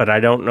 but I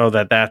don't know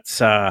that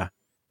that's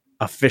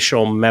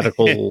official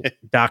medical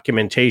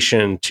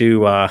documentation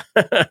to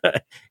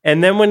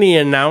and then when he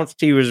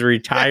announced he was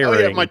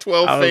retiring, my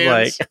 12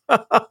 fans.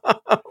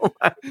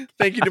 Like,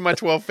 thank you to my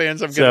 12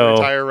 fans. I'm going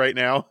to retire right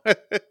now.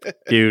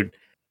 Dude.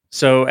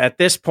 So at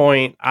this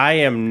point, I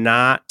am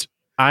not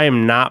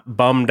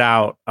bummed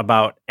out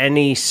about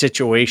any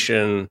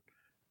situation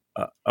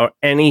or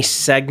any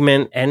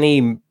segment,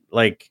 any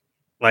like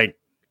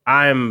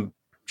I'm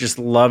just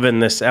loving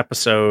this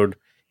episode,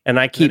 and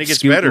I keep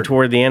scooting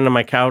toward the end of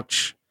my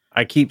couch.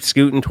 I keep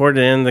scooting toward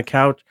the end of the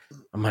couch.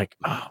 I'm like,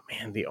 oh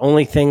man, the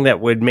only thing that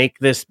would make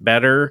this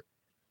better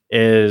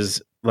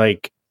is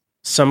like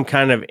some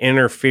kind of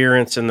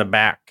interference in the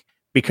back,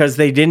 because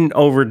they didn't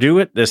overdo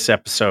it this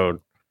episode.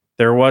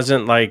 There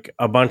wasn't like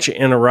a bunch of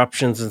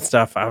interruptions and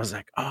stuff. I was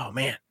like, oh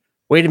man,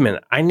 wait a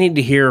minute. I need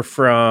to hear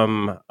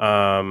from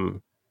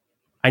Don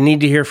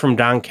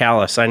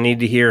Callis. I need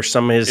to hear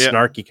some of his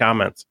snarky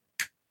comments.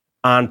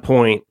 On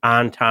point,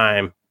 on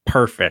time,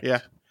 perfect. Yeah.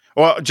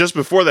 Well, just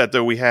before that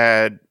though, we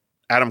had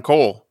Adam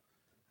Cole.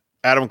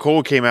 Adam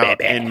Cole came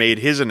out and made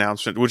his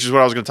announcement, which is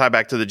what I was going to tie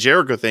back to the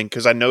Jericho thing,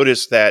 because I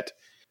noticed that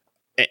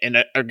in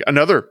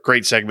another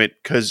great segment,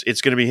 because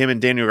it's going to be him and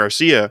Daniel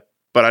Garcia.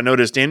 But I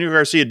noticed Daniel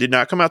Garcia did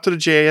not come out to the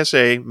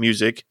JSA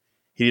music.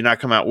 He did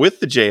not come out with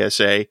the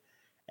JSA.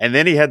 And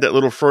then he had that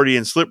little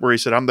Freudian slip where he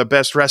said, I'm the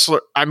best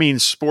wrestler. I mean,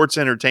 sports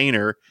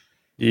entertainer.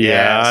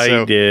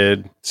 Yeah, he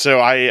did. So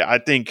I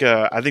think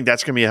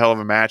that's going to be a hell of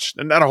a match.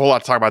 And not a whole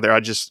lot to talk about there.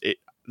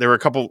 There were a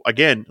couple,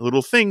 again,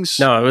 little things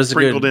it was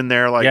sprinkled in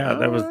there. Like, yeah,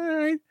 that was.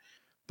 Right.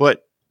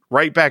 But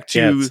right back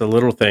to it's the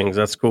little things.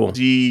 That's cool.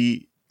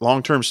 The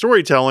long-term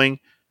storytelling.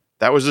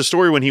 That was the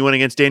story when he went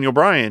against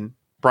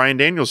Brian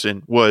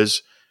Danielson,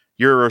 was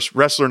you're a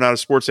wrestler, not a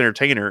sports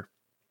entertainer.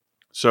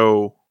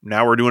 So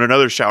now we're doing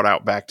another shout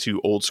out back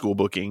to old school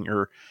booking,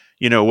 or,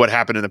 what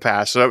happened in the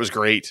past. So that was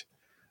great.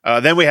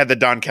 Then we had the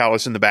Don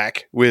Callis in the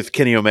back with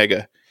Kenny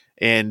Omega,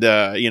 and,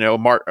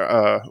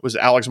 was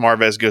Alex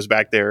Marvez goes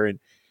back there and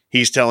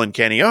he's telling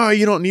Kenny, oh,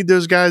 you don't need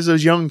those guys,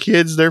 those young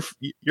kids.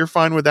 You're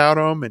fine without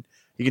them. And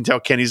you can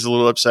tell Kenny's a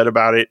little upset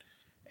about it.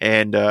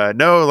 And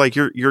no, like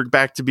you're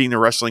back to being the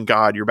wrestling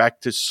god. You're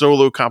back to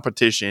solo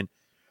competition.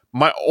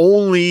 My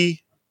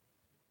only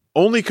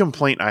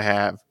complaint I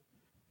have,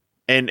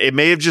 and it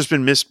may have just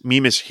been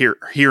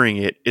mishearing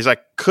it, is I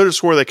could have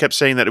swore they kept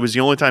saying that it was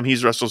the only time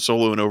he's wrestled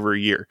solo in over a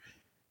year.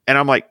 And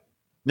I'm like,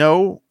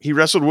 no, he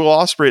wrestled Will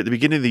Ospreay at the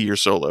beginning of the year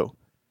solo.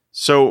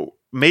 So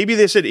maybe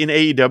they said in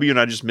AEW and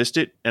I just missed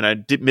it and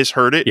I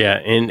misheard it. Yeah,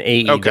 in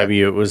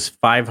AEW, It was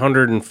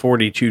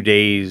 542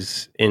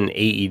 days in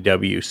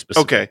AEW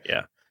specifically. Okay.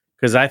 Yeah.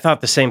 Because I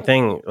thought the same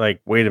thing,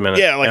 like, wait a minute.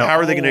 Yeah, like, how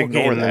are they going to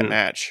ignore that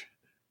match?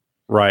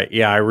 Right.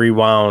 Yeah, I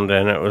rewound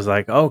and it was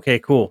like, okay,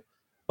 cool.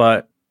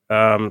 But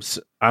on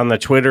the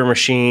Twitter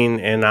machine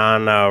and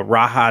on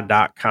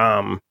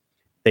Raha.com,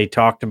 they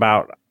talked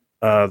about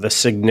the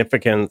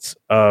significance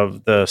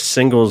of the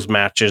singles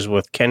matches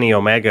with Kenny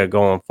Omega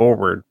going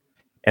forward.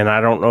 And I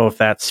don't know if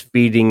that's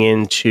feeding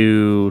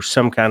into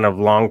some kind of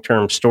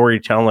long-term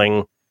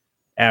storytelling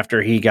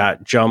after he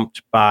got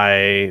jumped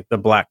by the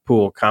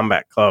Blackpool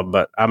Combat Club.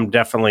 But I'm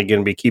definitely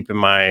going to be keeping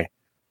my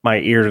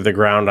ear to the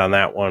ground on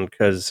that one,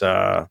 because,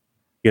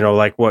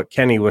 like what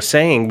Kenny was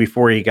saying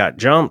before he got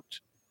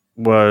jumped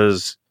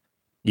was,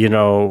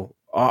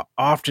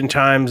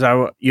 oftentimes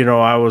I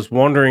was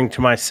wondering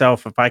to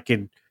myself if I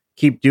could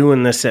keep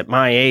doing this at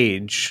my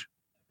age.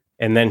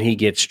 And then he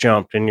gets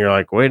jumped and you're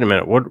like, wait a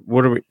minute,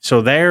 what are we?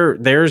 So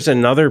there's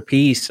another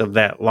piece of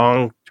that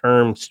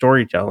long-term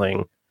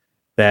storytelling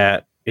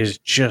that is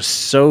just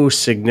so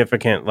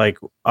significant. Like,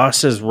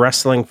 us as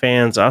wrestling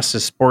fans, us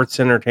as sports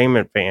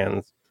entertainment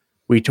fans,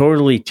 we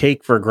totally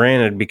take for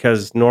granted,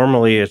 because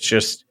normally it's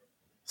just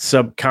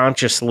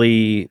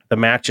subconsciously the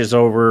match is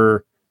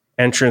over,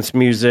 entrance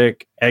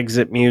music,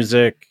 exit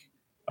music,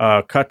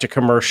 cut to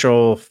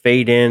commercial,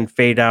 fade in,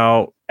 fade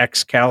out,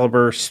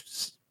 Excalibur,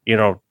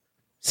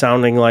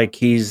 sounding like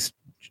he's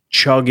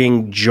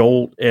chugging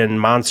Jolt and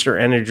Monster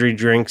Energy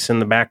drinks in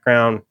the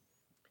background.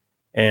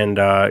 And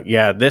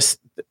this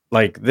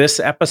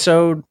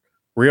episode,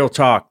 real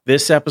talk,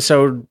 this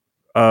episode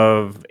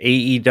of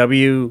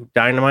AEW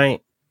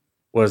Dynamite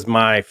was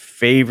my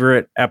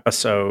favorite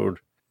episode.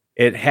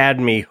 It had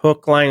me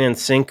hook, line, and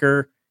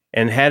sinker.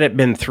 And had it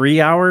been 3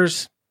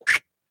 hours,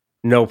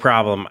 no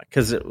problem.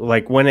 Because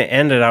when it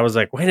ended, I was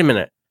like, wait a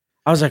minute.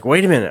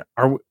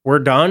 We're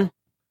done?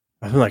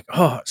 I'm like,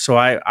 oh. So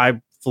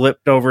I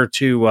flipped over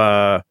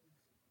to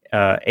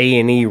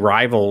A&E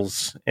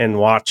Rivals and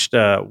watched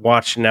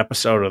an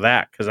episode of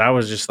that, because I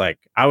was just like,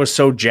 I was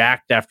so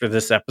jacked after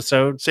this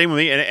episode. Same with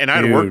me, and I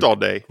had worked all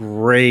day.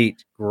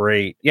 Great.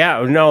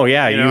 Yeah, no,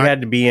 yeah, you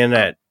had to be in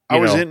at I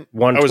was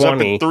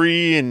up at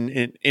 3 and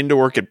into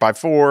work by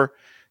 4.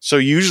 So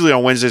usually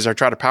on Wednesdays I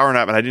try to power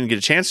nap, and I didn't get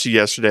a chance to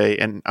yesterday.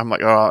 And I'm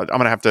like, oh, I'm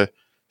gonna have to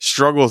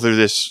struggle through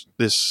this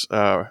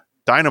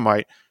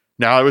Dynamite.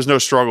 Now it was no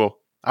struggle.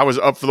 I was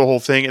up for the whole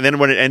thing, and then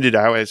when it ended,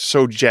 I was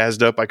so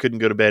jazzed up I couldn't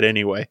go to bed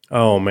anyway.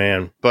 Oh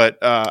man! But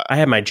I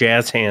had my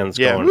jazz hands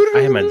going. I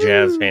had my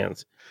jazz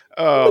hands.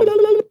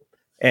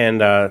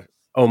 And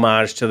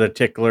homage to the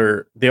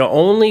tickler. The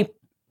only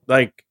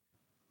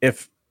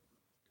if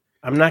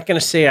I'm not going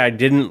to say I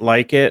didn't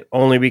like it,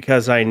 only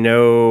because I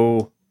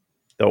know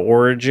the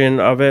origin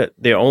of it.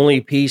 The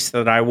only piece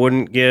that I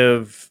wouldn't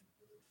give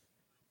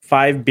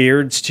 5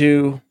 beards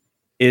to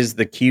is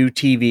the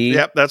QTV.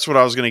 Yep, that's what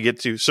I was going to get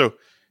to. So.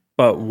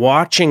 But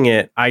watching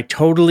it, I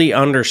totally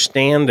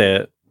understand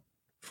it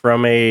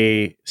from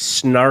a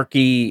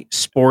snarky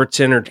sports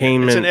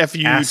entertainment it's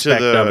an FU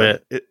aspect of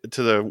it.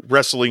 To the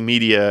wrestling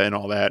media and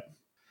all that.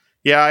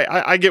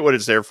 Yeah, I get what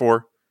it's there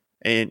for.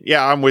 And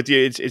yeah, I'm with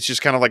you. It's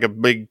just kind of like a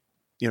big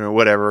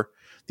whatever.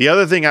 The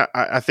other thing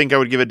I think I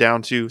would give it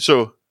down to,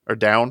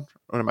 down,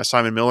 what am I,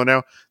 Simon Miller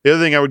now? The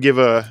other thing I would give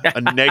a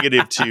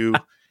negative to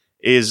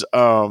is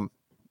the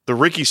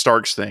Ricky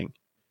Starks thing.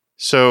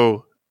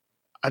 So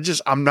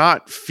I'm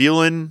not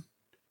feeling,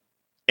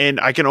 and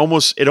it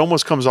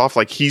almost comes off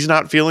like he's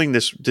not feeling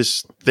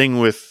this thing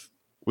with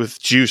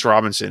Juice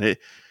Robinson.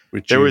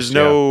 There was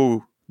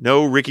no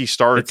Ricky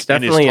Stark. It's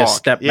definitely in his a talk.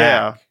 step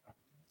back.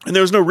 And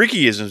there was no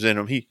Rickyisms in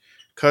him. He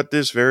cut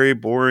this very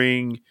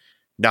boring,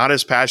 not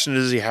as passionate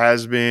as he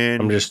has been.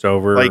 I'm just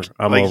over.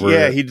 Over.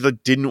 Yeah, it. he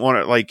didn't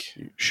want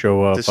to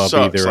show up. This sucks.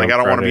 I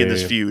don't want to be in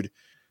this feud.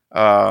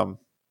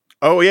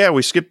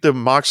 We skipped the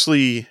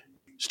Moxley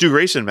Stu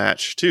Grayson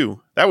match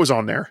too. That was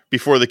on there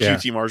before the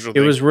QT Marshall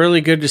thing. It was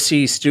really good to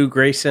see Stu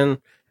Grayson.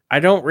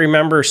 I don't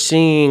remember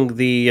seeing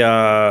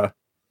the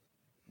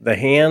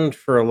hand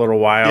for a little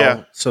while.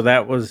 Yeah. So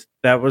that was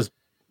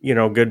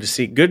good to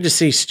see. Good to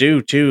see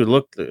Stu too.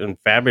 Looked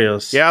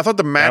fabulous. Yeah, I thought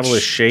the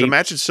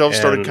match itself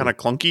started kind of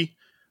clunky.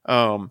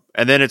 And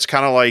then it's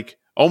kind of like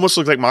almost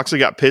looked like Moxley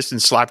got pissed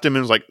and slapped him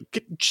and was like,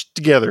 "Get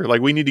together.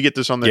 Like, we need to get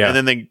this on there." Yeah.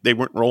 And then they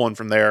went rolling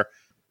from there.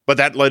 But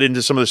that led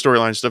into some of the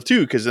storyline stuff too,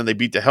 because then they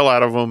beat the hell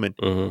out of them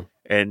and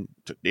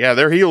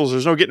they're heels.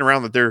 There's no getting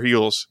around that they're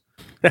heels.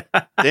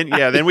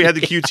 Then we had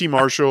the QT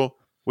Marshall,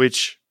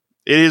 which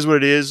it is what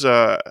it is.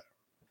 I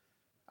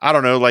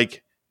don't know,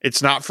 like,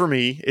 it's not for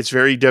me. It's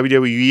very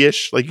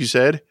WWE-ish, like you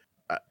said.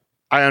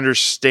 I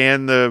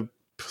understand the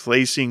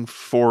placing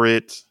for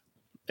it.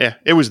 Yeah,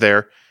 it was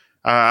there.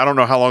 I don't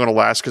know how long it'll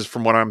last, because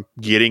from what I'm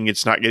getting,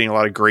 it's not getting a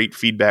lot of great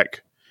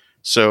feedback.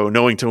 So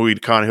knowing Tony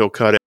Khan, he'll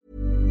cut it.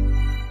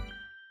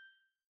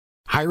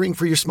 Hiring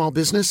for your small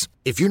business?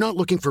 If you're not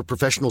looking for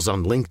professionals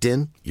on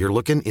LinkedIn, you're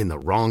looking in the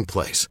wrong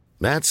place.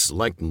 That's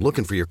like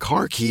looking for your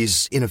car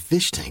keys in a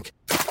fish tank.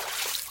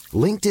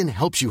 LinkedIn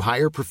helps you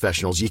hire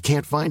professionals you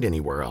can't find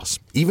anywhere else,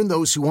 even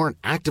those who aren't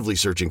actively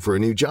searching for a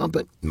new job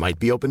but might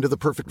be open to the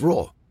perfect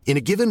role. In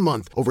a given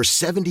month, over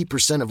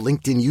 70% of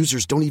LinkedIn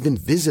users don't even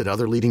visit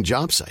other leading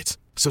job sites.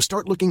 So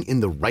start looking in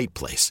the right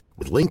place.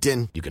 With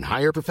LinkedIn, you can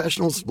hire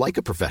professionals like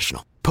a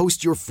professional.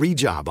 Post your free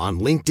job on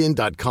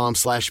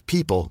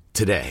linkedin.com/people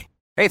today.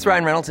 Hey, it's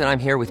Ryan Reynolds, and I'm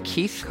here with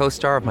Keith,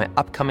 co-star of my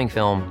upcoming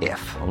film,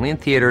 If, only in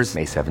theaters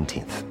May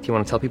 17th. Do you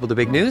want to tell people the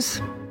big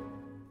news?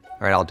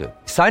 All right, I'll do it.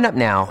 Sign up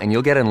now and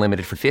you'll get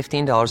unlimited for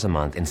 $15 a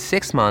month and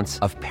 6 months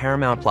of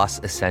Paramount Plus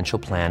Essential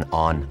Plan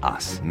on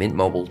us.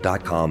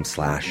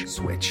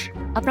 MintMobile.com/switch.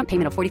 Upfront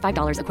payment of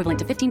 $45 equivalent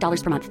to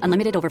 $15 per month.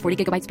 Unlimited over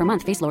 40 gigabytes per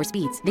month. Face lower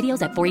speeds.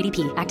 Videos at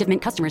 480p. Active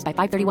Mint customers by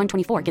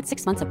 531.24 get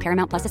 6 months of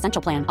Paramount Plus Essential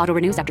Plan. Auto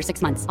renews after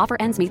 6 months. Offer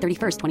ends May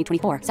 31st,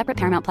 2024. Separate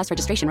Paramount Plus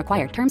registration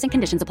required. Terms and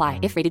conditions apply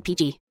if rated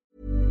PG.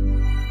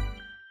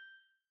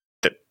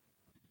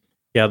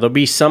 Yeah, there'll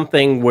be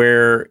something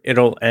where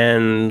it'll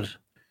end.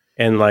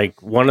 And like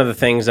one of the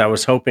things I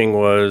was hoping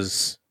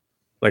was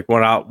like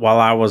while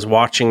I was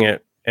watching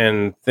it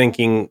and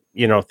thinking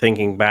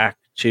back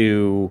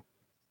to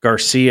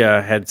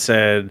Garcia had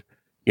said,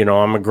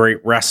 I'm a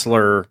great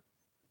wrestler,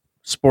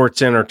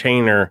 sports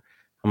entertainer.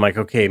 I'm like,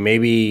 okay,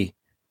 maybe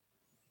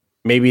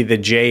the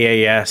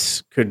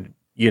JAS could,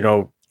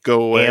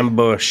 go away.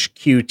 Ambush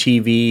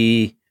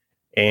QTV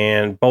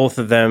and both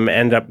of them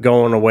end up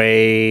going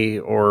away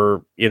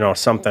or,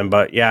 something.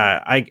 But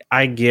yeah,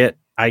 I get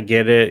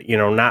it,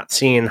 not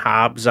seeing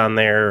Hobbs on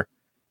there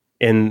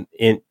in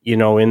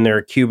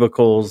their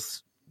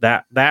cubicles.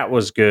 That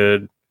was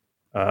good.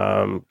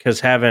 Cause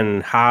having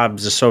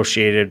Hobbs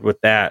associated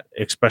with that,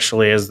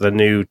 especially as the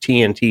new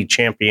TNT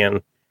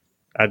champion,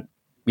 but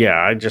yeah,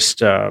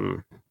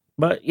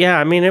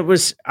 I mean, it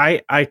was,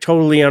 I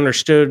totally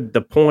understood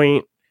the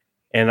point,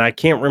 and I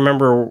can't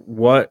remember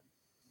what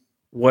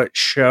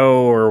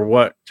show or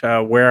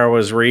where I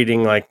was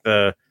reading like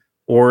the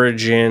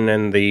origin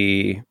and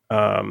the,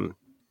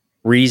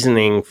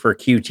 reasoning for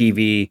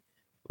QTV,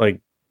 like,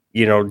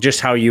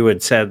 just how you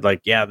had said, like,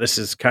 yeah, this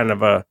is kind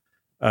of a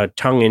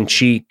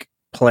tongue-in-cheek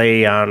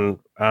play on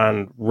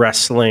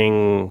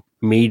wrestling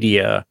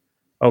media.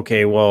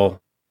 Okay,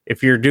 well,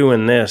 if you're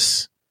doing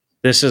this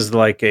is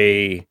like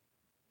a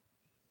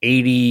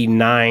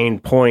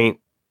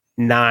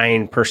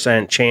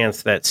 89.9%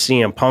 chance that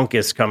CM Punk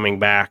is coming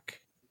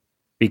back,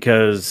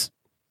 because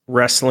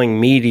wrestling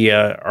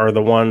media are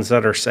the ones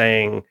that are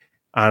saying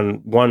on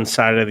one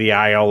side of the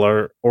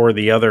aisle or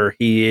the other,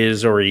 he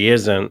is or he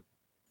isn't.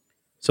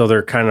 So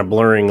they're kind of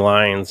blurring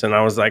lines. And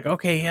I was like,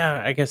 okay,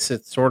 yeah, I guess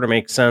it sort of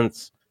makes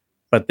sense.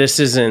 But this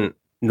isn't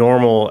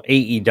normal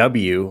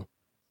AEW.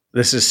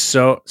 This is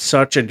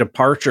such a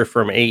departure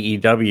from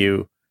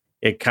AEW.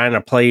 It kind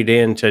of played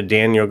into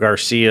Daniel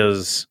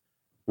Garcia's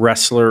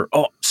wrestler,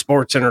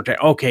 sports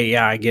entertainment. Okay,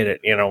 yeah, I get it,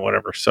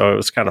 whatever. So it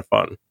was kind of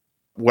fun.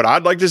 What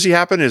I'd like to see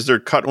happen is they're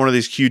cut one of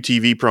these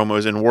QTV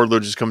promos and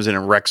Wardlow just comes in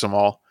and wrecks them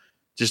all.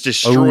 just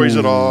destroys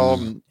it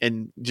all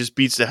and just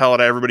beats the hell out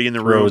of everybody in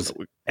the room.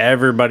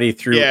 Everybody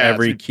through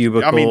every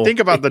cubicle. I mean,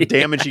 think about the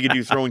damage he could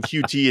do throwing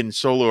QT and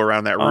Solo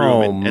around that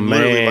room and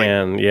literally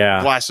like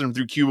blasting them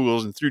through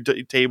cubicles and through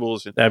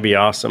tables. That'd be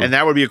awesome. And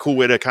that would be a cool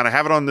way to kind of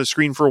have it on the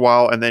screen for a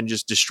while and then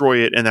just destroy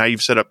it. And now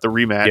you've set up the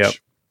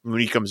rematch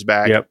when he comes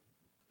back. Yep.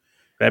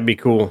 That'd be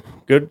cool.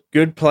 Good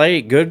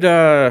play. Good,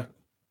 good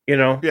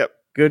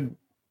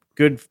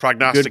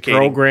prognosticating. Good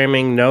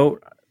programming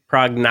note.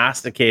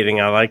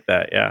 Prognosticating. I like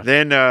that. Yeah.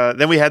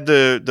 Then we had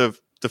the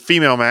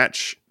female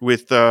match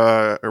with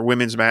or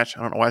women's match.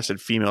 I don't know why I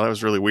said female. That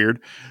was really weird.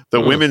 The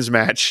women's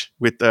match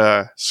with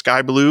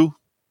Sky Blue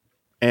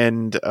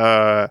and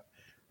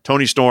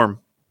Tony Storm.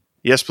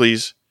 Yes,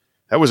 please.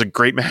 That was a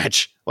great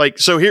match. Like,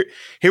 so here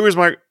was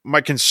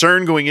my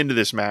concern going into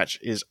this match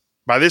is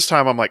by this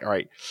time I'm like, all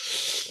right,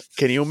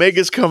 Kenny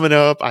Omega's coming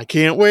up. I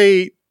can't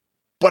wait.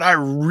 But I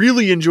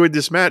really enjoyed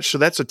this match. So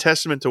that's a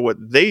testament to what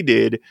they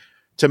did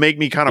to make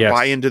me kind of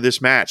buy into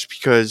this match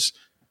because,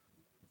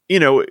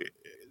 the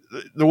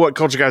What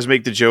Culture guys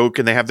make the joke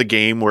and they have the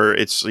game where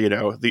it's,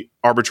 the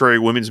arbitrary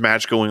women's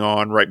match going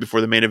on right before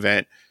the main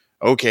event.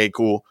 Okay,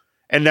 cool.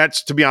 And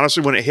that's, to be honest,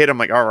 when it hit, I'm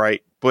like, all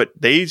right. But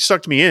they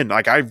sucked me in.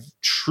 Like, I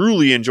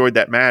truly enjoyed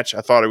that match.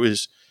 I thought it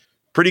was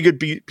pretty good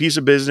piece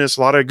of business,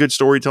 a lot of good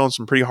storytelling,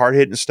 some pretty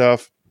hard-hitting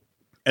stuff.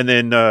 And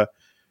then,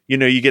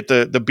 you get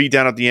the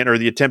beatdown at the end or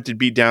the attempted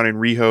beatdown in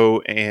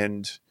Riho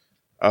and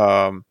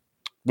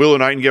Willow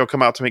Nightingale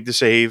come out to make the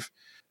save.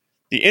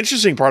 The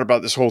interesting part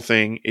about this whole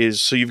thing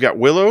is, so you've got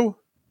Willow,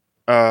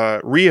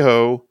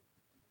 Riho,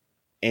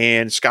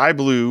 and Sky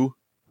Blue,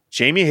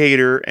 Jamie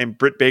Hayter, and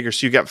Britt Baker.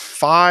 So you've got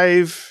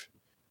 5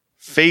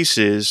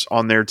 faces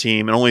on their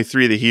team and only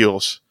 3 of the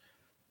heels.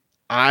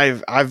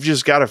 I've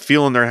just got a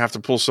feeling they're going to have to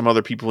pull some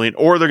other people in,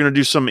 or they're going to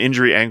do some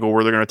injury angle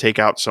where they're going to take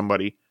out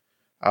somebody.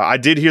 I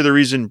did hear the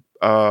reason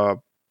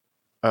the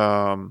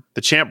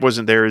champ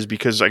wasn't there is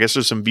because I guess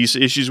there's some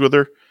visa issues with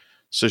her.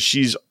 So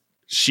she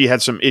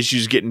had some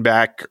issues getting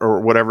back or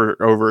whatever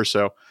over.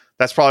 So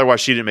that's probably why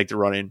she didn't make the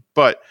run in.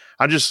 But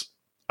I'm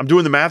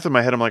doing the math in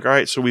my head. I'm like, all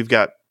right, so we've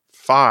got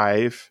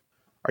 5.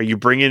 Are you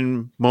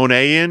bringing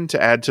Monet in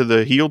to add to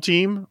the heel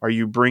team? Are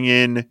you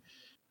bringing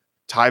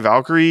Ty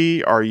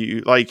Valkyrie? Are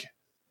you like,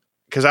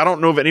 because I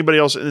don't know of anybody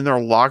else in their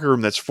locker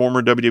room that's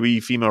former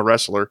WWE female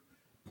wrestler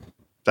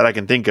that I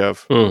can think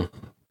of.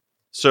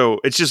 So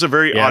it's just a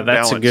very odd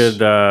balance. That's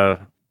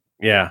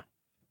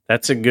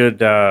a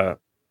good,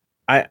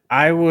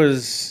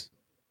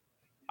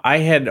 I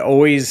had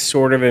always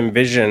sort of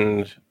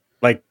envisioned,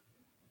 like,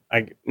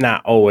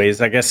 not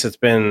always, I guess it's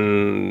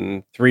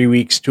been 3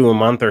 weeks to a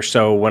month or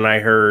so when I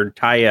heard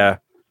Taya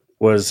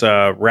was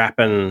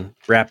wrapping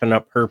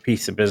up her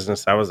piece of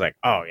business. I was like,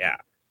 oh yeah,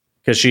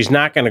 because she's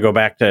not going to go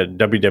back to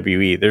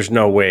WWE. There's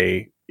no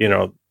way,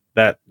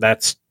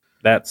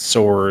 that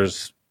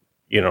soars,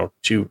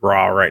 to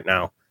Raw right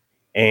now.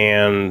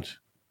 And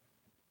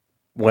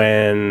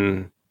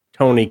when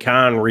Tony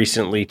Khan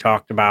recently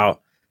talked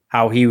about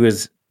how he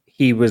was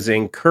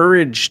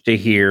encouraged to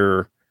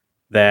hear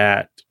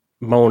that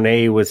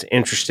Monet was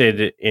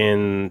interested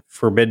in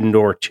Forbidden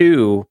Door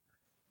 2,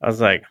 I was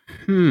like,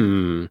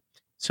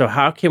 so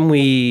how can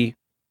we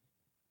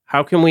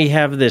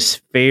have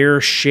this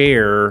fair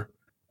share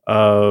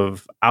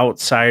of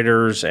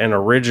outsiders and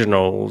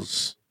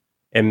originals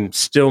and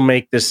still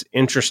make this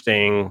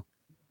interesting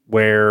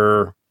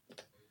where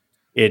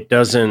it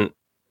doesn't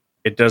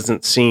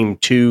seem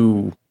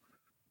too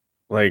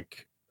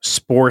like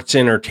sports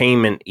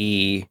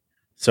entertainment-y.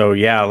 So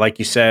yeah, like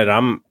you said,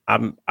 I'm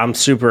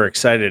super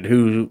excited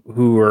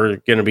who are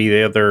going to be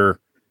the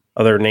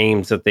other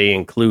names that they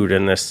include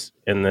in this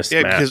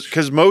match.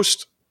 Because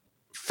most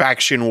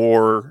faction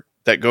war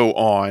that go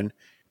on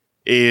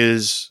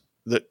is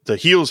the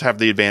heels have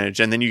the advantage,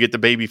 and then you get the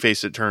baby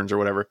face that turns or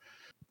whatever.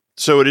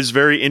 So it is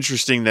very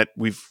interesting that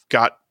we've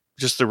got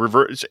just the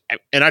reverse,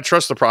 and I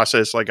trust the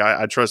process. Like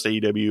I trust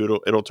AEW;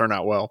 it'll turn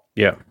out well.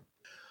 Yeah.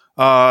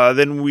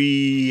 Then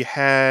we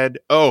had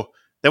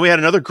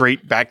another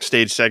great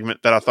backstage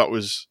segment that I thought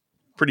was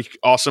pretty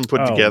awesome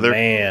put together.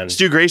 Man.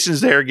 Stu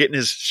Grayson's there getting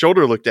his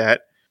shoulder looked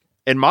at,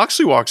 and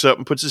Moxley walks up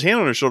and puts his hand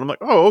on his shoulder. I'm like,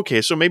 oh,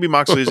 okay, so maybe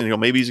Moxley isn't.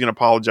 Maybe he's going to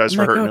apologize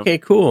for hurting him. Okay,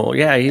 cool.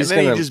 Yeah, he's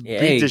going to just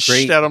beat the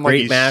shit out of him.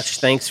 Great match.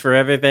 Thanks for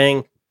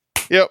everything.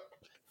 Yep.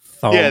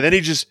 Yeah, then he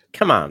just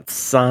come on,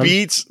 son,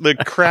 beats the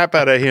crap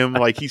out of him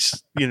like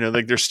he's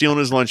like they're stealing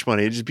his lunch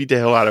money. He just beat the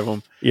hell out of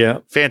him.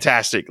 Yeah,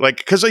 fantastic. Like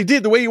because they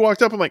did the way he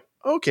walked up. I'm like,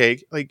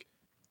 okay, like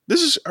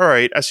this is all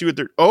right. I see what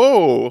they're.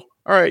 Oh,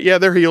 all right, yeah,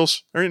 they're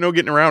heels. There ain't no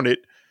getting around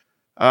it.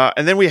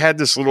 And then we had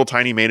this little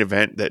tiny main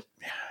event that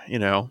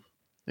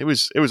it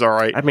was all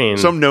right. I mean,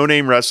 some no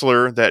name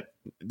wrestler that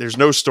there's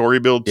no story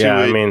build to it.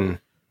 I mean,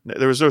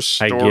 there was no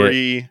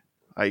story.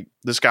 Like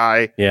this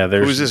guy,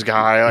 who's this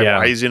guy? Like,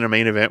 why is he in a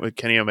main event with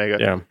Kenny Omega?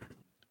 Yeah.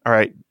 All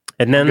right.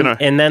 And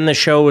then the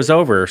show was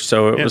over,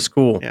 so it was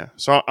cool. Yeah.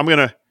 So I'm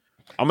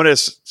gonna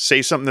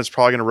say something that's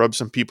probably gonna rub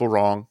some people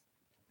wrong.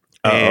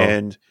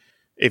 And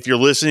if you're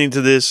listening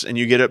to this and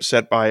you get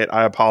upset by it,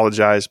 I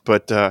apologize.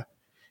 But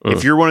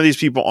If you're one of these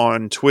people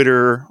on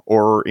Twitter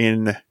or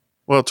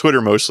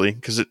Twitter mostly,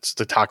 because it's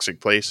the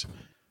toxic place,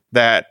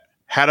 that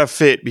had a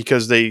fit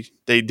because they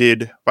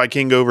did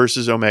Vikingo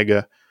versus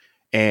Omega,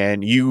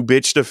 and you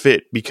bitched a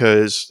fit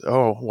because, I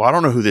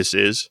don't know who this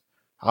is.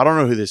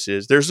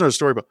 There's no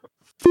story, but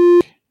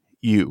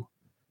you.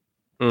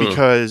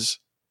 Because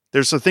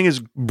there's a thing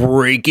is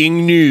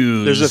breaking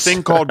news. There's a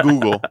thing called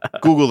Google.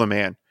 Google the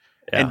man.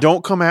 Yeah. And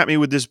don't come at me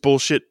with this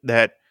bullshit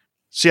that,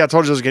 see, I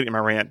told you I was getting my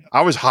rant.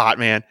 I was hot,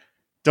 man.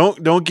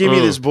 Don't give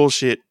me this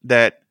bullshit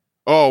that,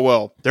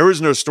 there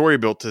was no story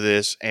built to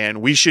this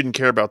and we shouldn't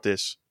care about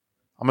this.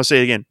 I'm going to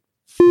say it again.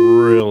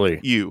 Really?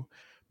 You.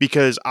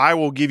 Because I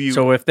will give you.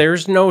 So if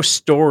there's no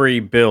story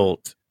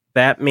built,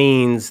 that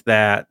means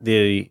that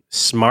the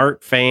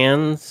smart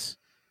fans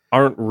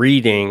aren't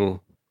reading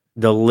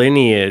the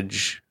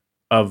lineage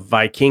of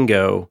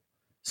Vikingo.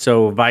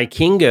 So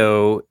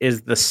Vikingo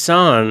is the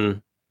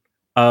son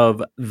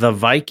of the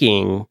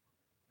Viking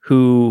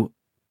who,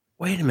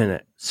 wait a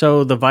minute.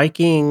 So the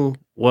Viking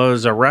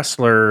was a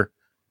wrestler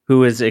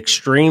who is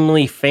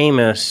extremely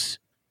famous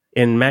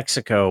in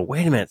Mexico.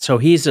 Wait a minute. So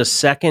he's a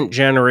second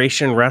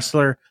generation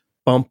wrestler.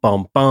 Bum,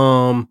 bum,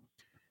 bum.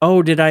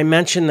 Oh, did I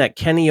mention that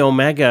Kenny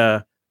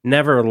Omega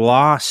never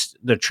lost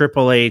the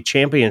AAA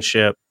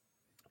championship?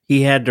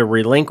 He had to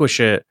relinquish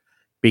it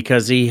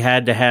because he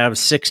had to have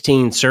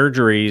 16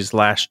 surgeries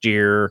last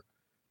year.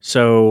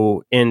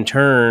 So in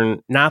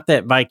turn, not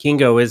that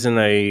Vikingo isn't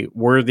a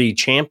worthy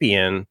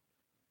champion,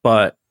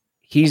 but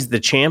he's the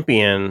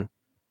champion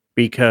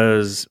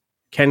because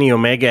Kenny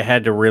Omega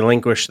had to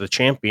relinquish the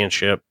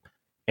championship.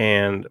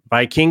 And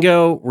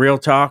Vikingo, real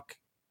talk,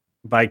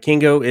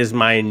 Vikingo is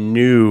my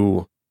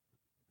new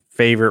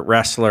favorite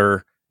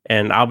wrestler,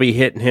 and I'll be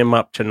hitting him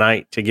up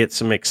tonight to get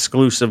some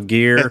exclusive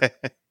gear.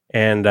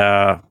 And,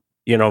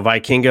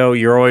 Vikingo,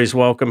 you're always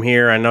welcome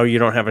here. I know you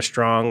don't have a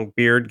strong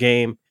beard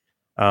game,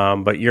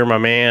 but you're my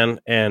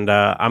man, and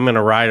I'm going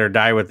to ride or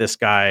die with this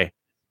guy.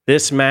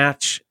 This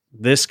match,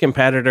 this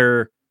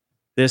competitor,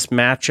 this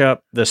matchup,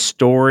 the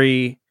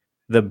story,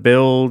 the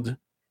build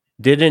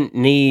didn't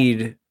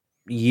need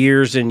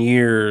years and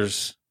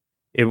years.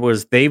 It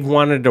was they've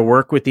wanted to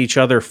work with each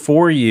other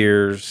for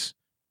years,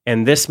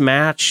 and this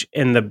match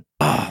and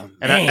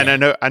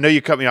I know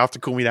you cut me off to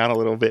cool me down a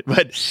little bit,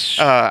 but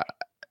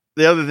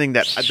the other thing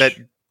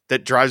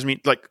that drives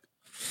me, like,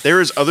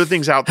 there is other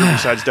things out there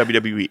besides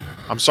WWE.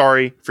 I'm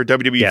sorry for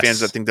WWE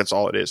fans. I think that's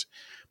all it is,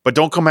 but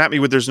don't come at me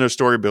with there's no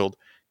story build,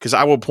 because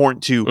I will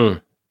point to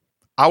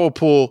I will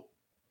pull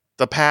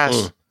the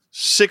past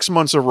 6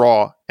 months of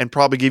Raw and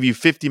probably give you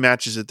 50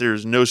 matches that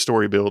there's no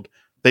story build.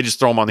 They just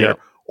throw them on the air.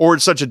 Or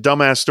it's such a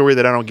dumbass story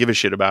that I don't give a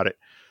shit about it.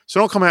 So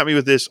don't come at me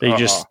with this.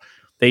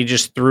 They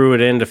just threw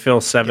it in to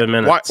fill 7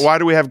 minutes. Why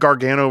do we have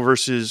Gargano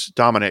versus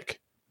Dominic?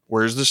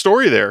 Where's the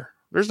story there?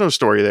 There's no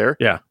story there.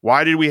 Yeah.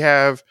 Why did we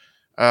have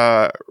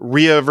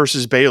Rhea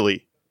versus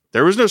Bayley?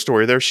 There was no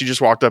story there. She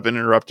just walked up and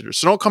interrupted her.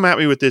 So don't come at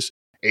me with this.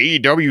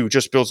 AEW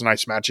just builds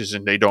nice matches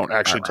and they don't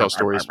actually tell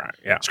stories.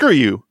 Yeah. Screw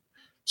you.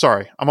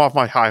 Sorry, I'm off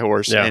my high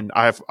horse, and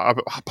I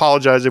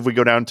apologize if we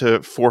go down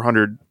to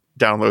 400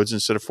 downloads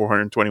instead of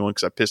 421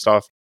 because I pissed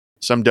off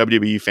some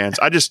WWE fans.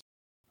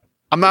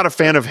 I'm not a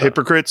fan of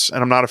hypocrites,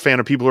 and I'm not a fan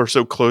of people who are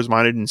so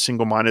close-minded and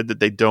single-minded that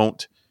they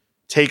don't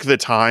take the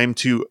time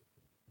to,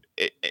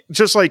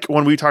 just like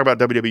when we talk about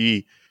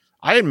WWE,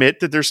 I admit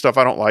that there's stuff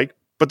I don't like,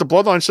 but the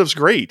Bloodline stuff's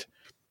great.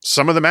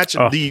 Some of the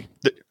matches,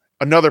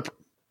 another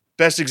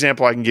best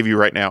example I can give you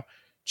right now,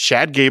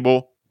 Chad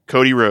Gable,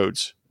 Cody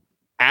Rhodes,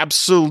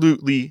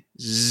 absolutely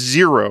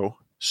zero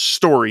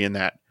story in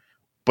that.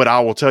 But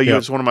I will tell you,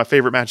 it's one of my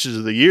favorite matches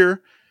of the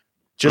year.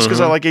 Just because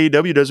I like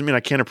AEW doesn't mean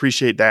I can't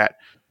appreciate that.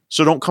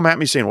 So don't come at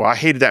me saying, well, I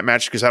hated that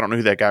match because I don't know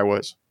who that guy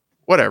was.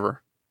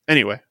 Whatever.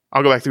 Anyway,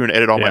 I'll go back through and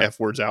edit all my F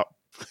words out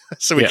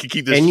so we can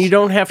keep this. And you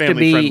don't have to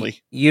be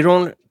friendly. You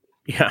don't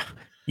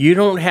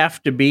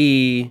have to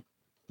be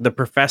the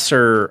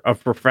professor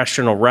of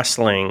professional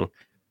wrestling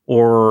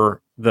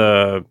or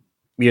the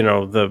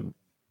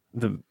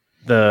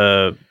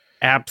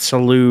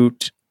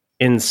absolute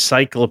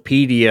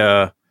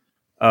encyclopedia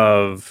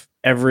of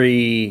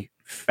every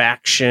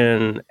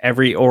faction,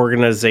 every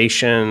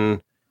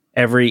organization,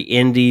 every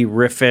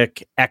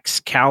indie-rific,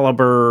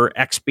 Excalibur,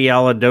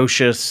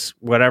 Expialidocious,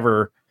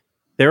 whatever.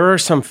 There are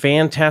some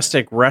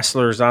fantastic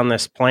wrestlers on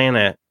this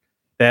planet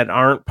that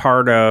aren't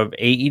part of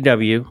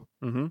AEW,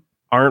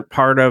 aren't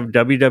part of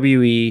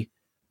WWE,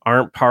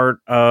 aren't part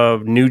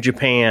of New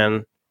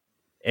Japan,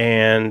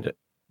 and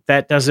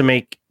that doesn't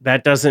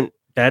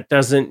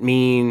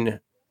mean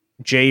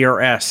J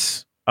or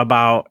S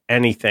about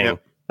anything.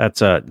 Yep.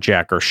 That's a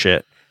jack or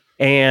shit.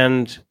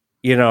 And,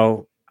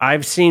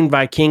 I've seen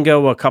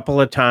Vikingo a couple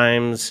of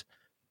times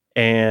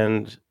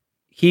and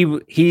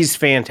he's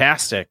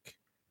fantastic.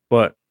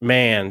 But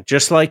man,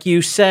 just like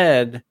you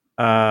said,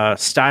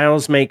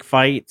 styles make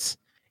fights,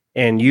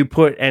 and you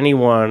put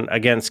anyone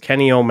against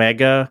Kenny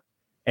Omega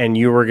and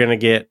you were going to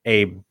get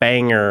a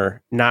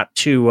banger, not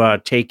to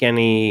take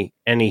any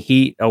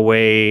heat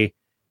away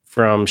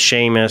from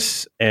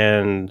Sheamus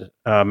and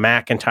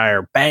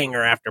McIntyre,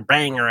 banger after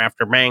banger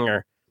after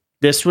banger.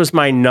 This was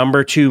my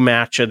number 2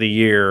 match of the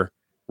year,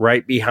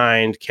 right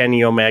behind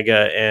Kenny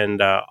Omega and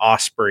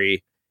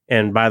Ospreay.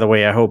 And by the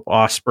way, I hope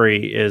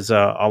Ospreay is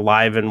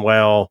alive and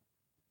well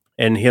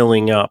and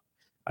healing up.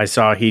 I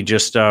saw he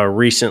just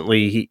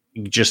recently he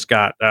just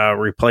got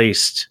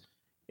replaced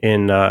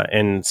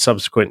in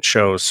subsequent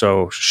shows.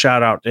 So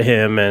shout out to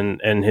him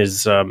and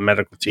his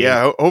medical team.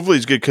 Yeah, hopefully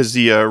it's good because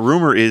the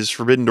rumor is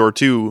Forbidden Door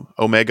 2,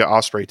 Omega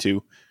Ospreay 2.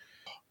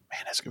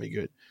 Man, that's going to be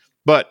good.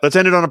 But let's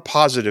end it on a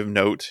positive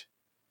note.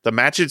 The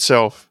match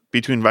itself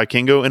between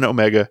Vikingo and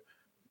Omega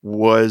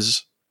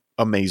was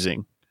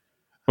amazing.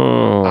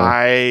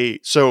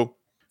 So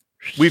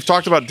we've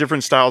talked about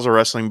different styles of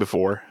wrestling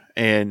before,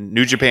 and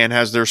New Japan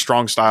has their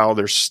strong style.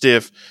 They're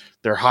stiff.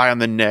 They're high on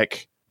the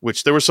neck,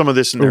 which there was some of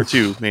this in there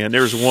too, man.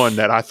 There's one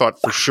that I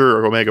thought for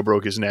sure Omega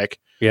broke his neck.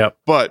 Yep.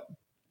 But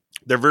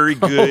they're very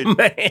good.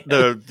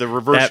 The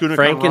reverse that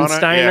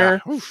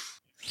Frankensteiner.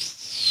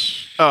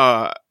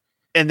 Yeah.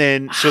 And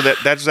then so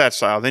that's that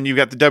style. Then you've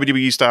got the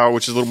WWE style,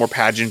 which is a little more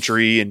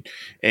pageantry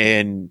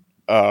and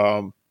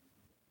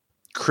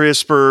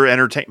crisper,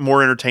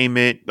 more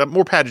entertainment,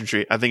 more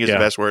pageantry, I think is the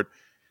best word.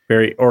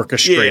 Very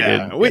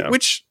orchestrated.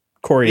 Which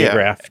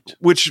choreographed.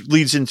 Which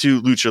leads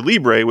into Lucha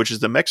Libre, which is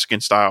the Mexican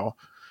style,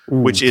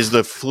 which is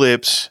the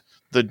flips,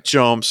 the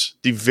jumps,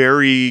 the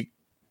very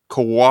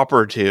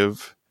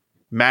cooperative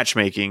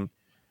matchmaking.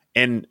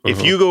 And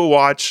if you go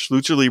watch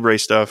Lucha Libre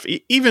stuff,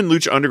 even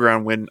Lucha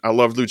Underground, when I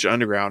love Lucha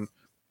Underground,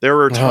 there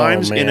were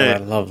times in a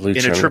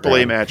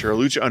AAA match or a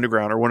Lucha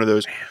Underground or one of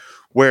those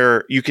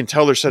where you can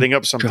tell they're setting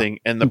up something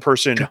and the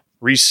person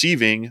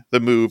receiving the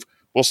move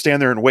will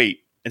stand there and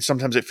wait. And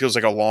sometimes it feels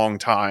like a long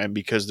time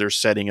because they're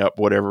setting up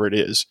whatever it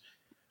is.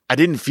 I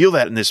didn't feel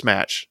that in this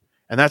match.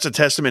 And that's a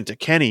testament to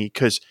Kenny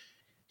because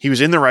he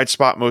was in the right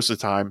spot most of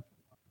the time.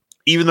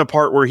 Even the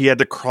part where he had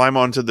to climb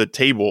onto the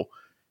table,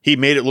 he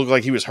made it look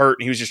like he was hurt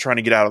and he was just trying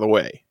to get out of the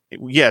way.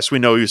 Yes, we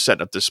know he was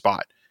setting up this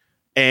spot.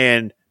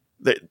 And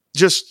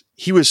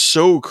he was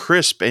so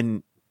crisp.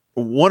 And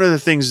one of the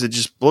things that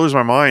just blows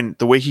my mind,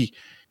 the way he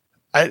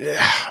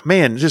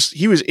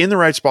was in the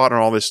right spot on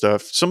all this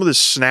stuff. Some of the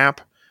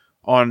snap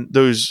on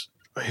those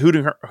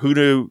hoodoo,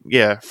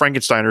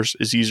 Frankensteiners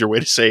is the easier way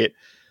to say it.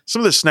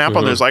 Some of the snap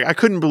on those, like I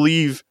couldn't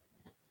believe,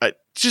 the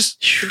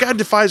guy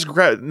defies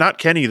gravity. Not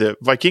Kenny, the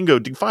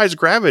Vikingo defies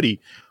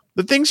gravity.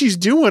 The things he's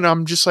doing,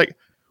 I'm just like,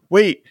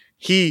 wait,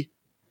 he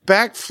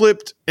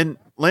backflipped and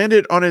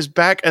landed on his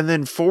back and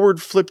then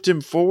forward flipped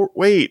him forward.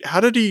 Wait, how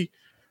did he?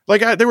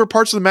 There were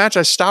parts of the match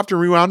I stopped and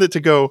rewound it to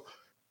go,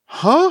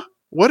 huh?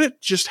 What had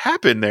just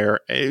happened there?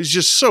 It was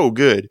just so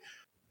good.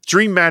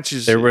 Dream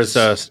matches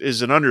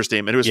is an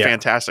understatement. It was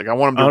fantastic. I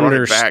want him to run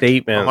it back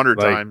 100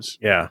 times.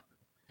 Yeah.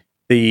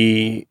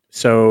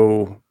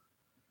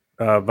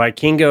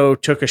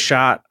 Vikingo took a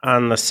shot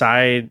on the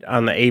side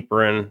on the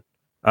apron.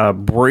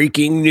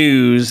 Breaking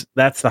news.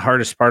 That's the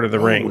hardest part of the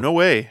ring. No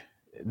way.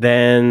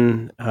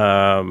 Then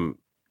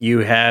you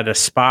had a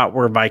spot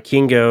where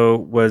Vikingo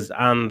was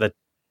on the.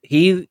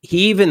 He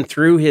even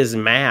threw his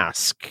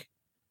mask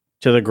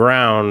to the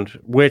ground,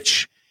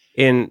 which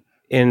in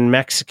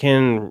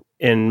Mexico,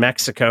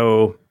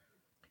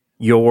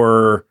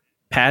 your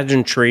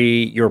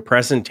pageantry, your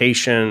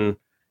presentation,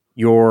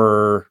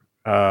 your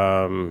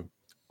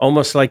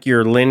almost like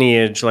your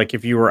lineage, like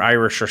if you were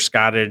Irish or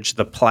Scottish,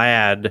 the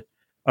plaid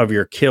of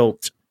your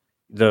kilt,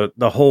 the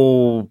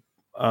whole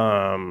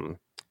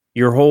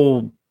your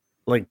whole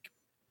like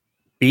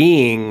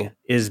being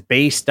is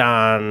based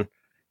on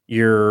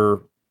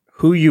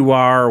who you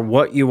are,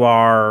 what you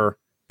are,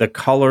 the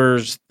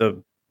colors,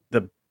 the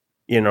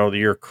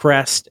your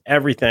crest,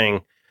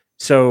 everything.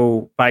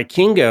 So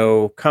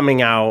Vikingo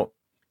coming out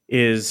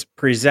is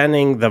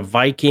presenting the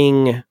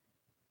Viking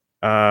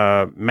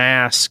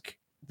mask,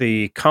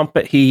 the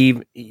compass. He's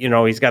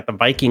got the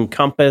Viking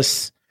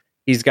compass.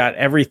 He's got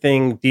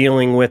everything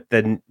dealing with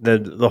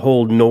the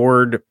whole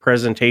Nord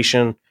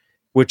presentation,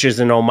 which is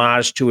an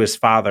homage to his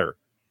father.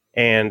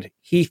 And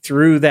he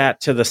threw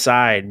that to the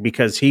side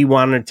because he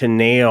wanted to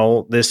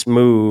nail this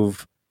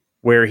move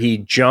where he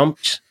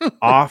jumped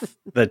off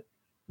the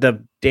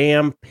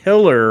damn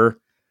pillar,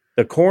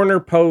 the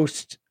corner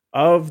post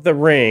of the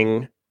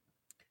ring,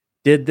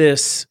 did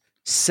this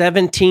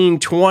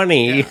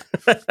 1720,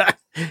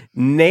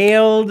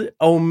 nailed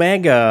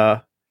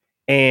Omega,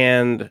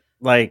 and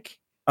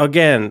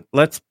again,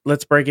 let's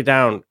break it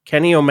down.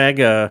 Kenny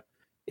Omega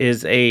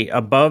is a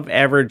above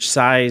average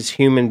size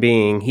human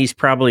being. He's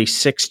probably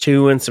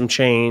 6'2" and some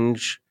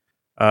change,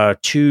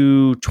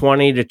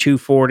 220 to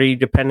 240,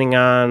 depending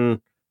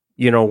on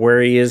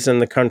where he is in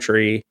the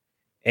country.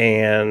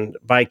 And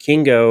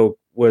Vikingo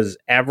was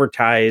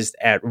advertised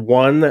at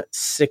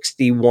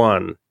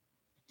 161.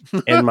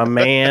 And my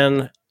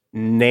man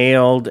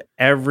nailed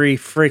every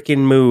freaking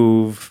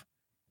move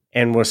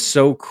and was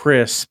so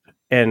crisp.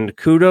 And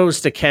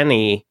kudos to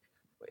Kenny,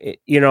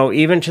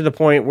 even to the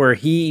point where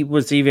he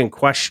was even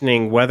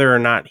questioning whether or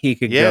not he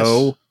could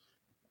go.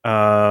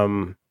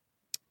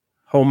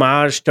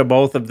 homage to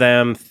both of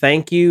them.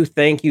 Thank you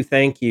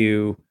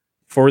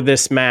for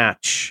this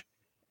match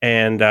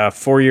and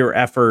for your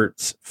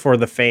efforts, for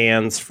the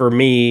fans, for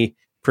me,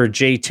 for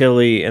Jay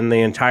Tilly and the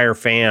entire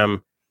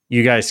fam.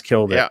 You guys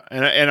killed it. Yeah,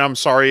 and I'm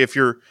sorry if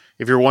you're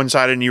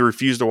one-sided and you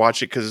refuse to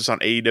watch it because it's on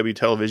AEW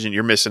television,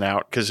 you're missing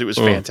out because it was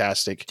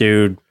fantastic.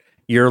 Dude,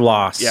 your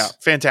loss. Yeah,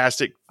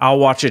 fantastic. I'll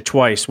watch it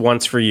twice,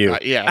 once for you.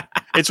 Yeah.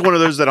 It's one of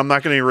those that I'm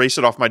not going to erase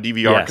it off my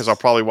DVR because I'll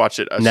probably watch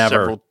it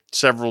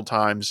several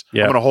times.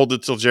 Yep. I'm going to hold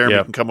it till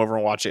Jeremy can come over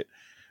and watch it.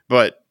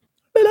 But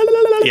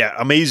yeah,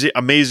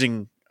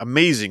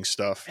 amazing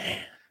stuff.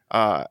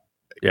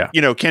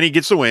 Kenny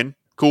gets the win.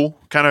 Cool.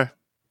 Kind of,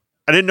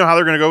 I didn't know how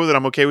they're going to go with it.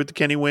 I'm okay with the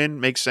Kenny win.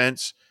 Makes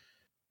sense.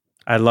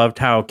 I loved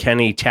how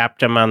Kenny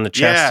tapped him on the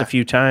chest a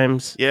few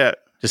times. Yeah.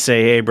 To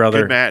say, hey,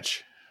 brother. Good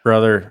match.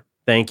 Brother,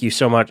 thank you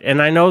so much.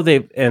 And I know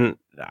and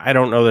I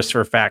don't know this for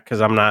a fact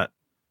because I'm not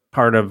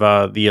part of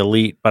the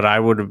elite, but I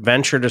would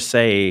venture to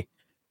say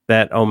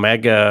that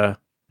Omega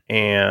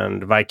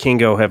and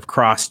Vikingo have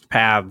crossed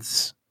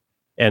paths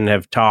and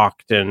have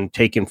talked and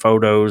taken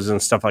photos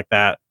and stuff like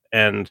that.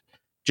 And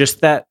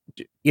just that,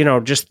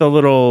 just the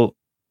little,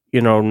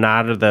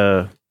 nod of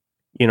the,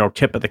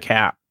 tip of the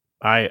cap.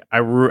 I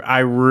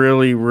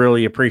really,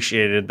 really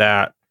appreciated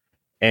that.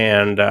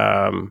 And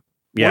one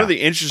of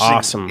the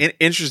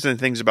interesting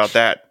things about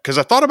that, because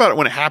I thought about it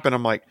when it happened.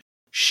 I'm like,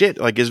 shit,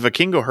 like, is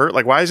Vikingo hurt?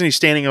 Like, why isn't he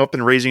standing up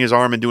and raising his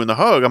arm and doing the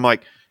hug? I'm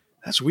like,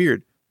 that's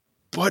weird.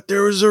 But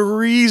there was a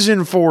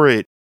reason for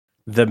it.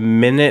 The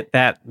minute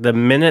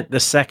the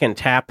second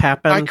tap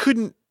happened, I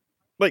couldn't,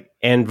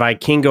 and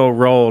Vikingo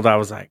rolled, I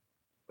was like,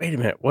 wait a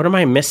minute, what am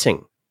I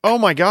missing? Oh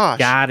my gosh.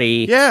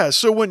 Gotti. Yeah.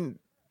 So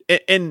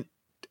and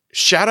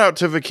shout out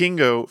to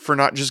Vikingo for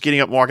not just getting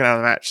up and walking out of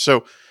the match.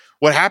 So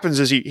what happens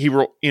is he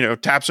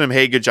taps him,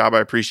 hey, good job, I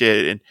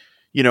appreciate it. And,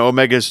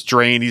 Omega's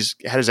drained, he's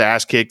had his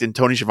ass kicked, and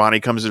Tony Schiavone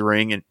comes to the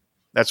ring, and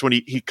that's when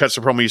he cuts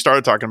the promo you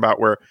started talking about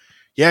where,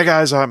 yeah,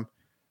 guys, I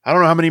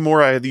don't know how many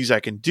more of these I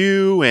can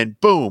do, and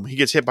boom, he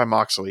gets hit by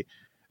Moxley.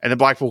 And the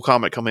Blackpool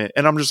Comet come in,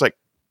 and I'm just like,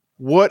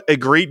 what a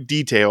great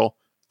detail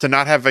to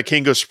not have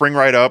Vikingo spring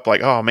right up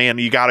like, oh man,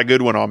 you got a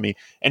good one on me,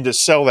 and to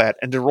sell that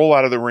and to roll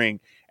out of the ring,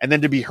 and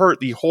then to be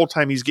hurt the whole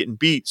time he's getting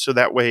beat, so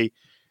that way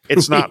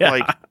it's not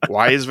like,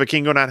 why is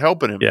Vikingo not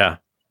helping him? Yeah.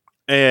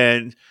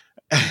 And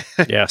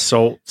yeah,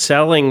 so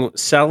selling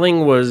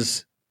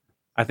was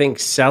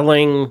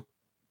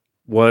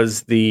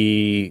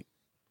the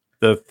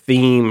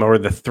theme or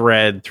the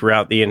thread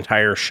throughout the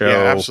entire show.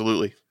 Yeah,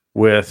 absolutely.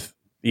 With,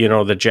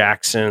 the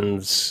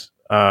Jacksons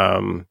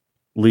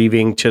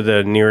leaving to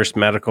the nearest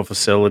medical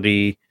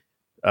facility,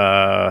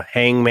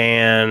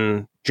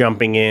 Hangman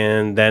jumping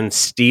in, then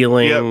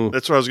stealing. Yeah,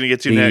 that's what I was going to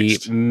get to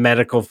next.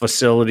 Medical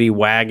facility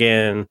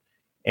wagon,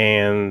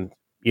 and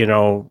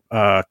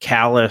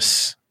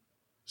Callus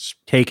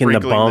taking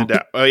the bump.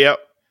 Yep.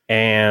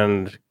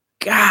 And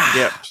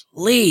God,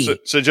 Lee.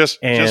 So just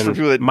for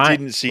people that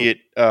didn't see it,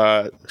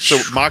 so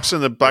Mox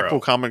and the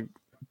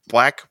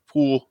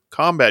Blackpool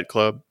Combat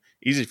Club,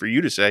 easy for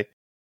you to say,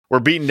 were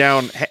beating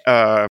down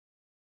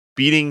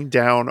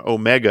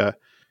Omega,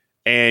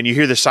 and you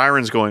hear the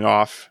sirens going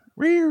off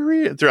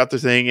throughout the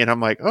thing, and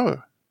I'm like,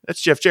 oh,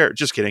 that's Jeff Jarrett.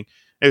 Just kidding.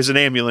 It was an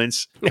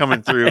ambulance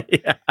coming through.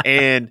 Yeah.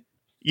 And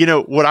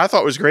what I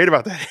thought was great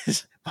about that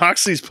is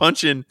Moxley's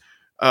punching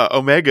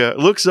Omega,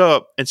 looks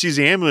up and sees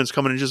the ambulance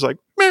coming and just like,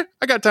 meh,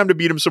 I got time to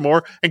beat him some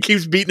more, and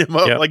keeps beating him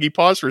up. Yep. Like he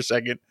paused for a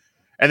second.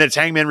 And then it's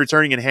Hangman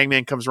returning, and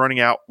Hangman comes running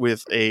out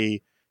with I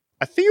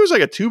think it was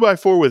like a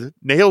 2x4 with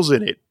nails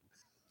in it.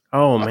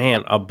 Oh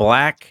man, a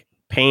black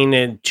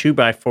painted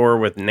 2x4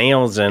 with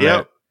nails in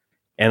it.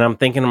 And I'm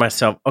thinking to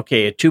myself,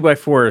 okay, a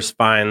 2x4 is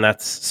fine.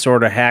 That's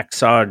sort of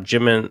hacksaw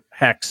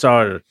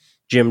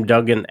Jim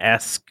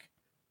Duggan-esque.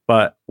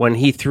 But when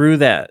he threw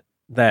that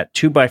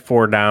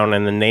 2x4 down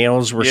and the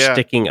nails were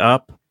sticking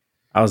up,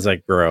 I was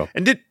like, bro.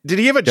 And did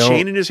he have a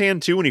chain in his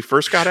hand too when he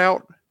first got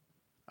out?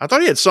 I thought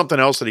he had something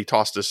else that he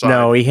tossed aside.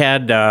 No, he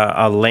had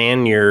a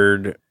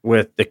lanyard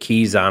with the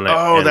keys on it.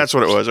 Oh, that's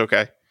what it was.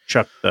 Okay.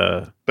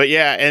 But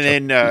yeah,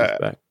 and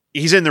then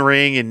he's in the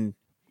ring and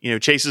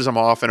chases him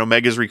off, and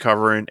Omega's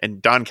recovering,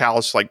 and Don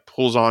Callis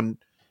pulls on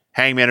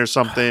Hangman or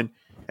something,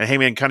 and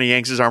Hangman kind of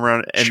yanks his arm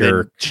around, and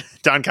then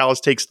Don Callis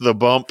takes the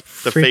bump,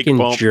 the fake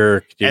bump,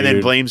 jerk, dude.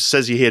 And then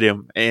says he hit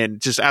him, and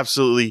just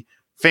absolutely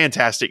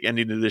fantastic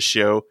ending to this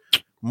show.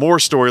 More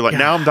storyline.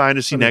 Now I'm dying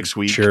to see next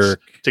week to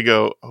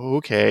go,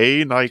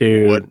 okay,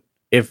 dude,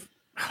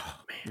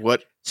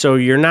 what? So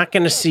you're not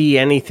going to see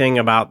anything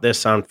about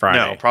this on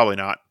Friday? No, probably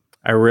not.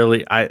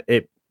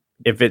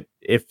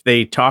 If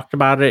they talked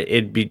about it,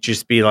 it'd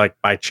be like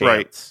by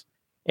chance.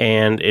 Right.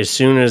 And as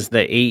soon as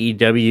the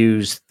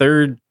AEW's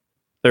third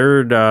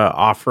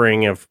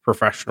offering of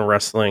professional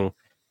wrestling,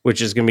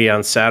 which is going to be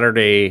on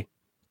Saturday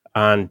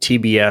on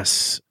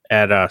TBS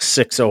at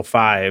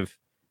 6:05,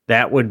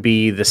 that would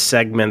be the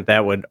segment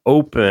that would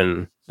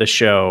open the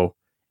show,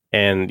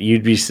 and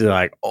you'd be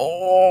like,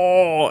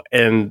 oh,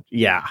 and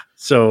yeah.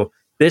 So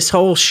this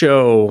whole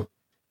show,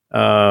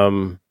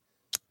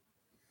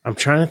 I'm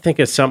trying to think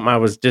of something I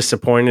was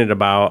disappointed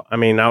about. I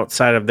mean,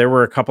 outside of there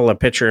were a couple of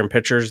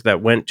pictures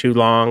that went too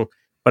long,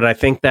 but I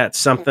think that's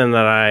something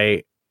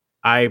that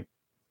I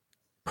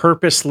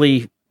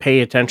purposely pay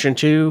attention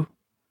to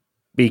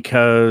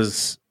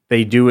because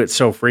they do it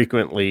so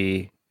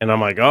frequently. And I'm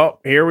like, oh,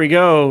 here we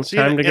go. See,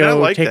 Time to and I go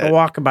like take that. a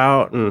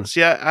walkabout. And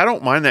See, I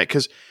don't mind that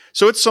because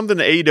so it's something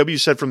that AEW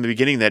said from the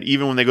beginning that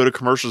even when they go to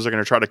commercials, they're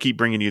going to try to keep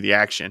bringing you the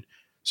action.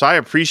 So I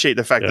appreciate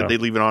the fact that they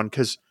leave it on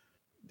because,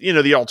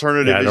 the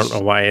alternative I don't know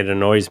why it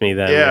annoys me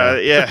then.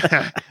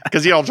 Yeah.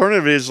 Because the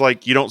alternative is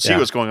like you don't see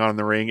what's going on in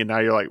the ring. And now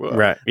you're like,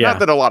 well, not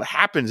that a lot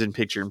happens in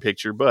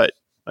picture, but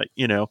I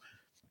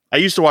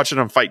used to watch it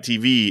on Fight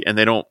TV and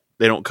they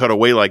don't cut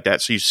away like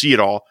that. So you see it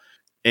all.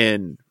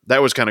 And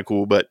that was kind of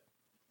cool. But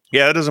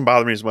yeah, it doesn't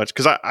bother me as much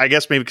because I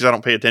guess maybe because I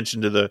don't pay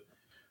attention to the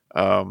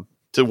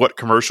to what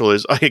commercial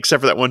is,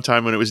 except for that one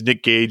time when it was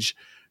Nick Gage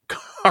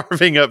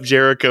carving up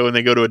Jericho and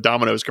they go to a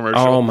Domino's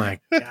commercial. Oh my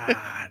God.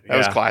 That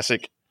was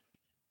classic.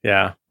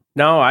 Yeah.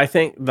 No, I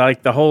think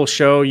like the whole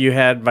show, you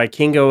had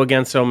Vikingo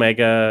against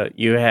Omega.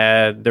 You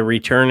had the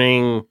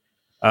returning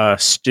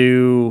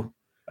Stu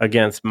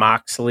against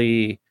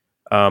Moxley.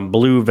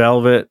 Blue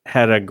Velvet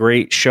had a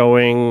great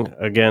showing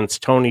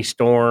against Tony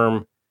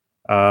Storm.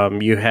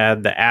 You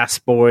had the Ass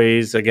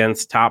Boys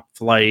against Top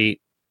Flight.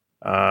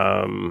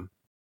 Adam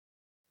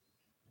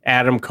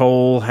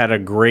Cole had a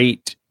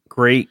great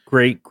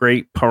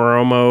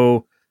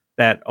promo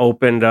that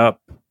opened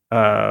up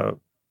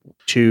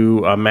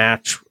to a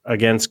match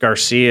against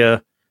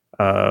Garcia.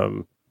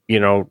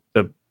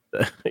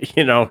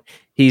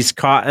 He's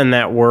caught in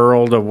that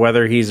world of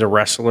whether he's a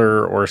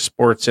wrestler or a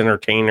sports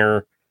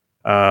entertainer.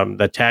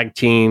 The tag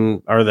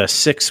team or the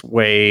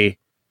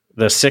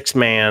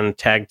 6-man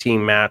tag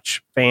team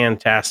match,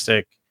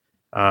 fantastic.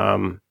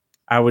 I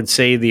would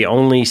say the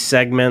only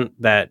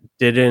segment that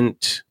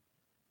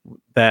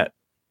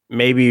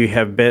maybe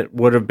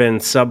would have been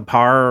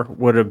subpar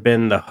would have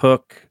been the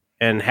Hook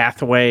and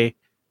Hathaway,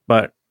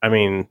 but I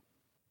mean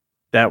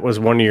that was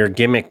one of your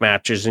gimmick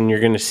matches, and you're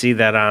going to see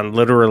that on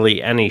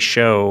literally any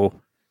show.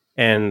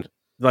 And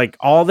like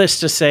all this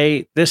to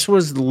say, this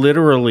was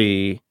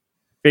literally,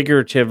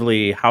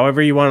 figuratively,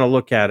 however you want to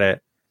look at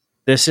it,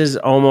 this is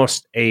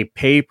almost a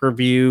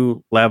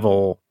pay-per-view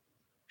level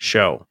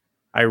show.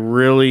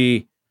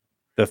 The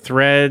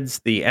threads,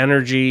 the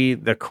energy,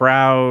 the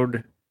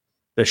crowd,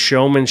 the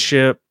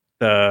showmanship,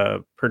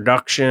 the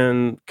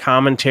production,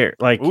 commentary,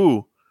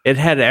 it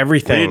had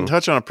everything. We didn't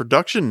touch on a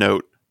production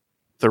note.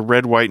 The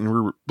red, white,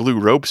 and blue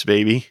ropes,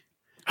 baby.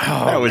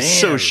 Oh, that was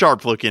so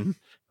sharp looking.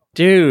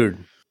 Dude.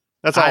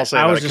 That's all I'll say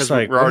about it because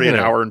we're already an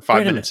hour and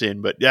 5 minutes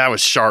in. But yeah, it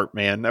was sharp,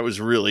 man. That was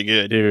really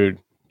good. Dude,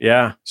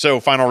 yeah. So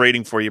final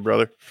rating for you,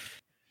 brother.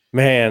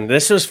 Man,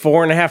 this was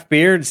 4.5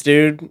 beards,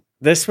 dude.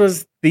 This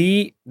was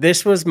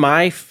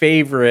my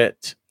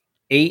favorite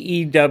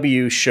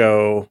AEW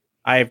show.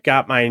 I've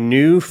got my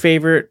new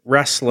favorite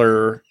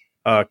wrestler.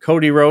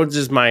 Cody Rhodes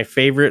is my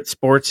favorite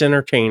sports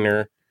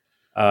entertainer.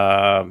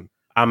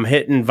 I'm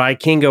hitting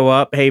Vikingo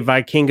up. Hey,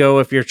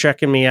 Vikingo, if you're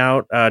checking me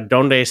out,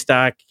 donde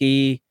está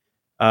aquí?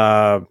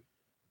 I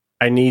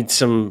need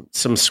some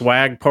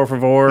swag, por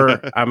favor.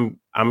 I'm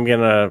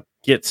gonna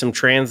get some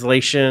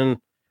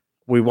translation.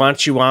 We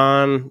want you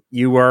on.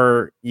 You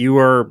are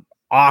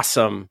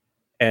awesome.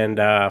 And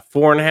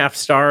 4.5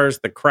 stars.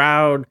 The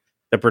crowd,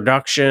 the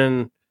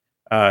production.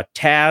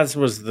 Taz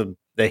was the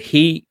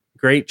heat.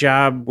 Great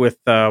job with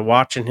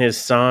watching his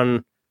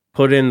son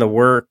put in the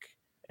work.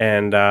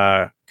 And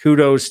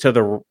kudos to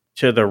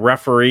the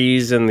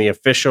referees and the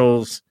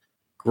officials.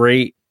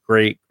 Great.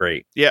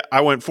 Yeah,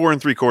 I went 4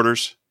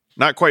 3/4.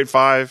 Not quite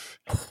 5.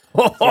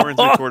 4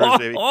 3/4,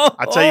 baby.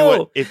 I tell you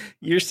what, if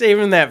you're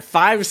saving that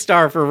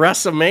 5-star for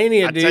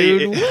WrestleMania,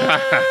 dude.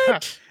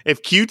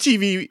 If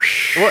QTV,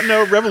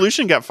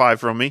 Revolution got 5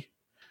 from me,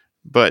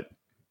 but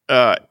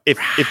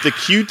if the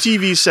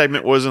QTV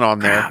segment wasn't on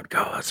there, crowd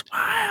goes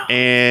wild.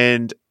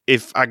 And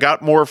if I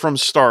got more from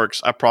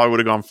Starks, I probably would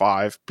have gone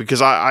 5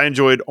 because I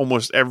enjoyed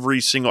almost every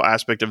single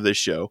aspect of this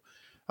show,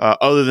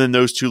 other than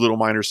those 2 little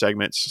minor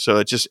segments. So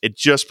it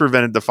just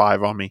prevented the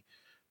 5 on me.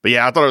 But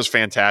yeah, I thought it was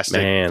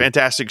fantastic. Man.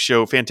 Fantastic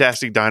show.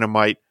 Fantastic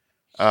Dynamite.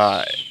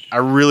 I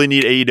really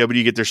need AEW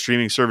to get their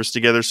streaming service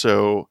together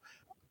so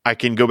I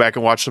can go back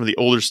and watch some of the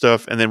older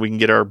stuff, and then we can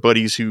get our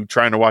buddies who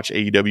trying to watch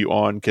AEW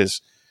on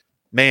because,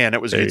 man,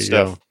 that was good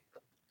stuff.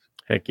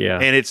 Heck yeah.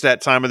 And it's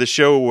that time of the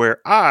show where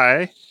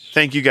I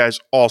thank you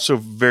guys all so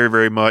very,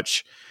 very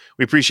much.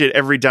 We appreciate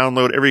every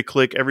download, every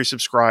click, every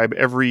subscribe,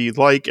 every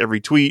like, every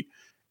tweet,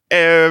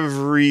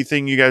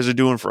 everything you guys are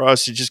doing for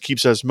us. It just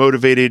keeps us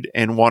motivated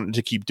and wanting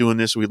to keep doing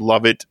this. We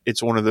love it.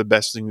 It's one of the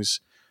best things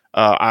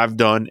I've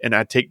done, and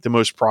I take the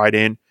most pride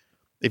in.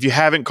 If you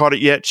haven't caught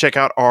it yet, check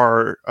out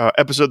our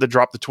episode that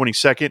dropped the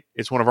 22nd.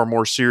 It's one of our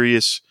more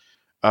serious,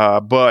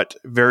 but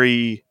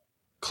very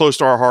close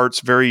to our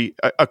hearts,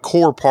 a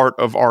core part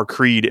of our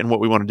creed and what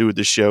we want to do with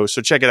this show.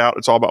 So check it out.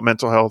 It's all about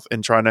mental health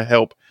and trying to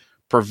help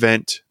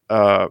prevent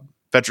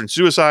veteran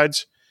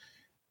suicides.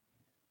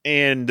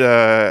 And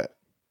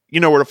you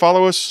know where to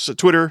follow us: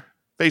 Twitter,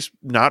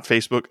 not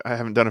Facebook. I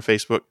haven't done a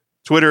Facebook.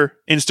 Twitter,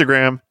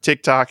 Instagram,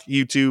 TikTok,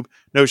 YouTube,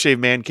 No Shave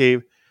Man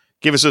Cave.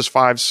 Give us those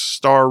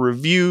 5-star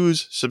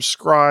reviews.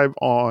 Subscribe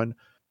on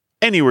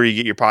anywhere you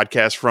get your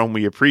podcast from.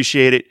 We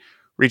appreciate it.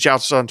 Reach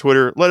out to us on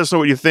Twitter. Let us know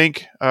what you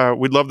think.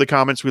 We'd love the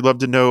comments. We'd love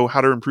to know how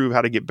to improve,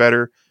 how to get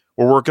better.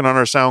 We're working on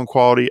our sound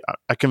quality.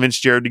 I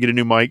convinced Jared to get a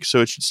new mic,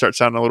 so it should start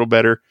sounding a little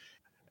better.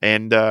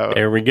 And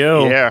there we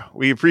go. Yeah,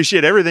 we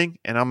appreciate everything.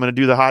 And I'm going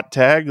to do the hot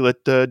tag.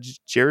 Let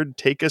Jared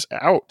take us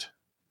out.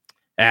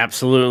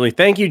 Absolutely.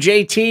 Thank you,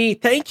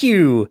 JT. Thank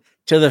you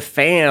to the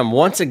fam.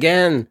 Once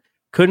again,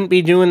 couldn't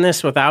be doing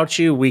this without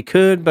you. We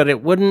could, but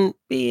it wouldn't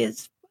be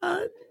as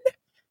fun.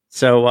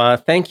 So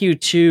thank you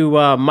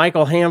to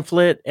Michael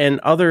Hamflet and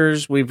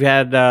others. We've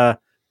had a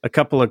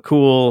couple of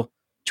cool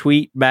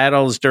tweet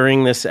battles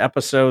during this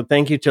episode.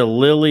 Thank you to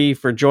Lily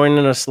for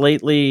joining us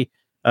lately,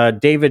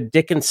 David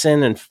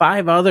Dickinson, and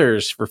 5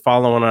 others for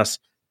following us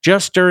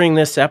just during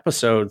this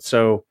episode.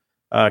 So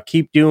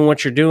keep doing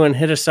what you're doing.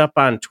 Hit us up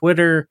on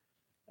Twitter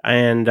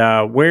and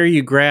where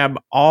you grab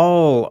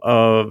all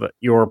of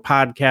your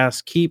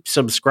podcasts. Keep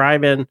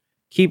subscribing,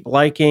 keep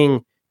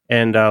liking,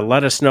 and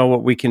let us know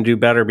what we can do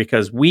better,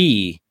 because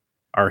we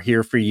are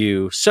here for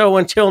you. So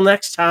until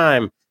next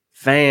time,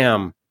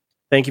 fam,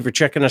 thank you for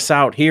checking us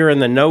out here in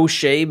the No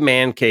Shave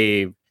Man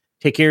Cave.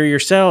 Take care of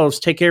yourselves,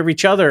 take care of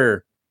each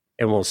other,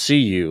 and we'll see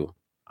you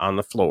on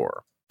the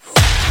floor.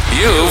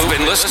 You've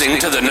been listening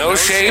to the No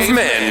Shave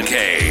Man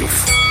Cave.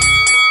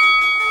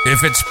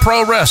 If it's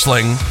pro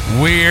wrestling,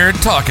 we're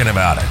talking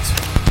about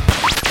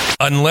it.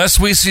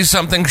 Unless we see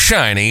something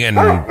shiny and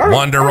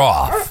wander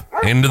off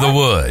into the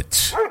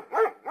woods.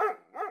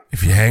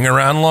 If you hang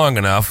around long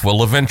enough,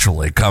 we'll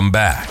eventually come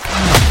back.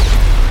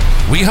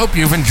 We hope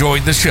you've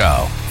enjoyed the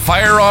show.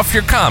 Fire off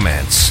your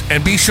comments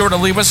and be sure to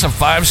leave us a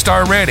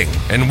 5-star rating,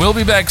 and we'll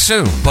be back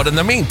soon. But in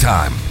the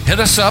meantime, hit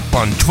us up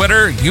on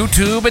Twitter,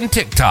 YouTube, and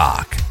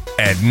TikTok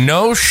at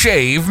No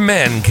Shave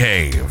Men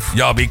Cave.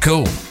 Y'all be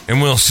cool, and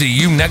we'll see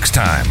you next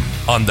time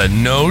on the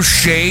No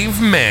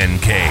Shave Men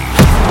Cave.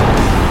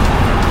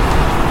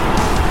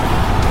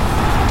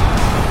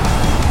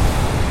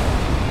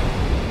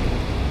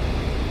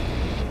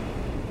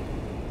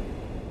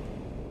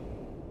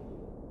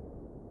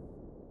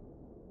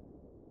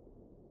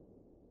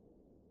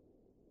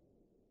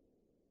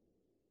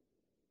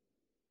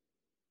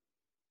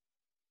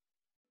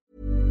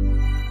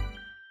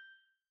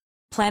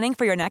 Planning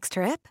for your next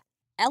trip?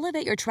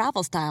 Elevate your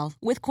travel style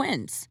with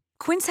Quince.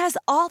 Quince has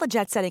all the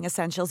jet-setting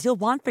essentials you'll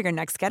want for your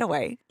next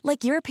getaway,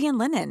 like European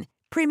linen,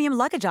 premium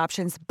luggage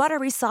options,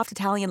 buttery soft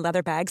Italian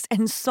leather bags,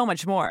 and so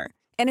much more.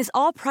 And is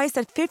all priced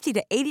at 50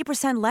 to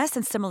 80% less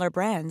than similar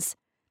brands.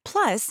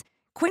 Plus,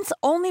 Quince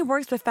only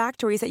works with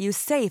factories that use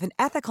safe and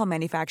ethical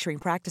manufacturing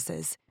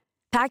practices.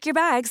 Pack your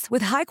bags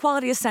with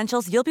high-quality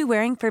essentials you'll be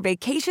wearing for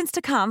vacations to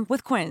come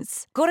with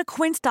Quince. Go to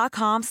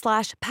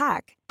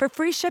quince.com/pack for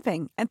free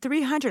shipping and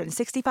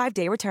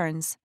 365-day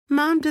returns.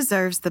 Mom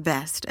deserves the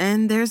best,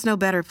 and there's no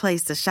better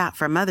place to shop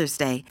for Mother's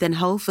Day than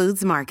Whole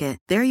Foods Market.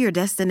 They're your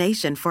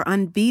destination for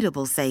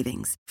unbeatable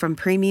savings, from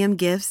premium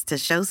gifts to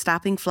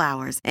show-stopping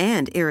flowers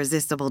and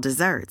irresistible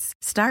desserts.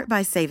 Start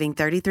by saving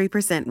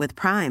 33% with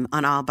Prime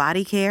on all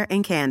body care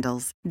and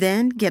candles.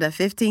 Then get a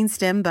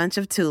 15-stem bunch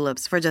of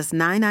tulips for just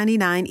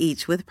 $9.99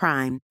 each with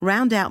Prime.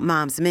 Round out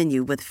Mom's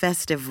menu with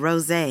festive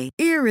rosé,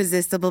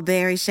 irresistible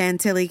berry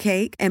chantilly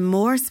cake, and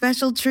more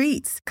special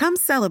treats. Come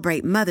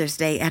celebrate Mother's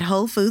Day at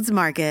Whole Foods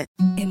Market.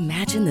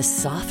 Imagine the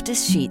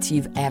softest sheets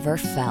you've ever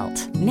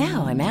felt.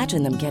 Now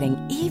imagine them getting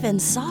even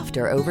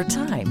softer over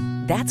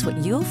time. That's what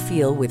you'll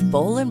feel with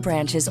Boll &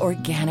 Branch's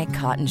organic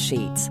cotton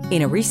sheets.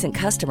 In a recent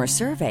customer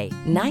survey,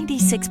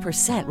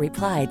 96%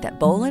 replied that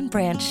Boll &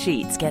 Branch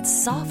sheets get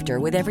softer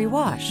with every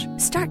wash.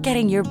 Start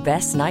getting your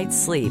best night's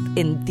sleep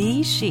in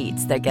these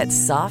sheets that get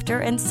softer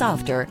and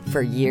softer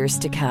for years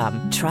to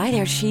come. Try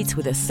their sheets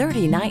with a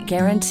 30-night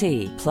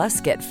guarantee. Plus,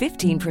 get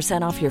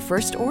 15% off your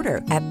first order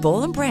at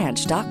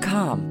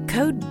bollandbranch.com.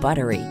 Code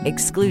BUTTERY.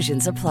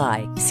 Exclusions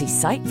apply. See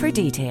site for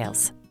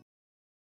details.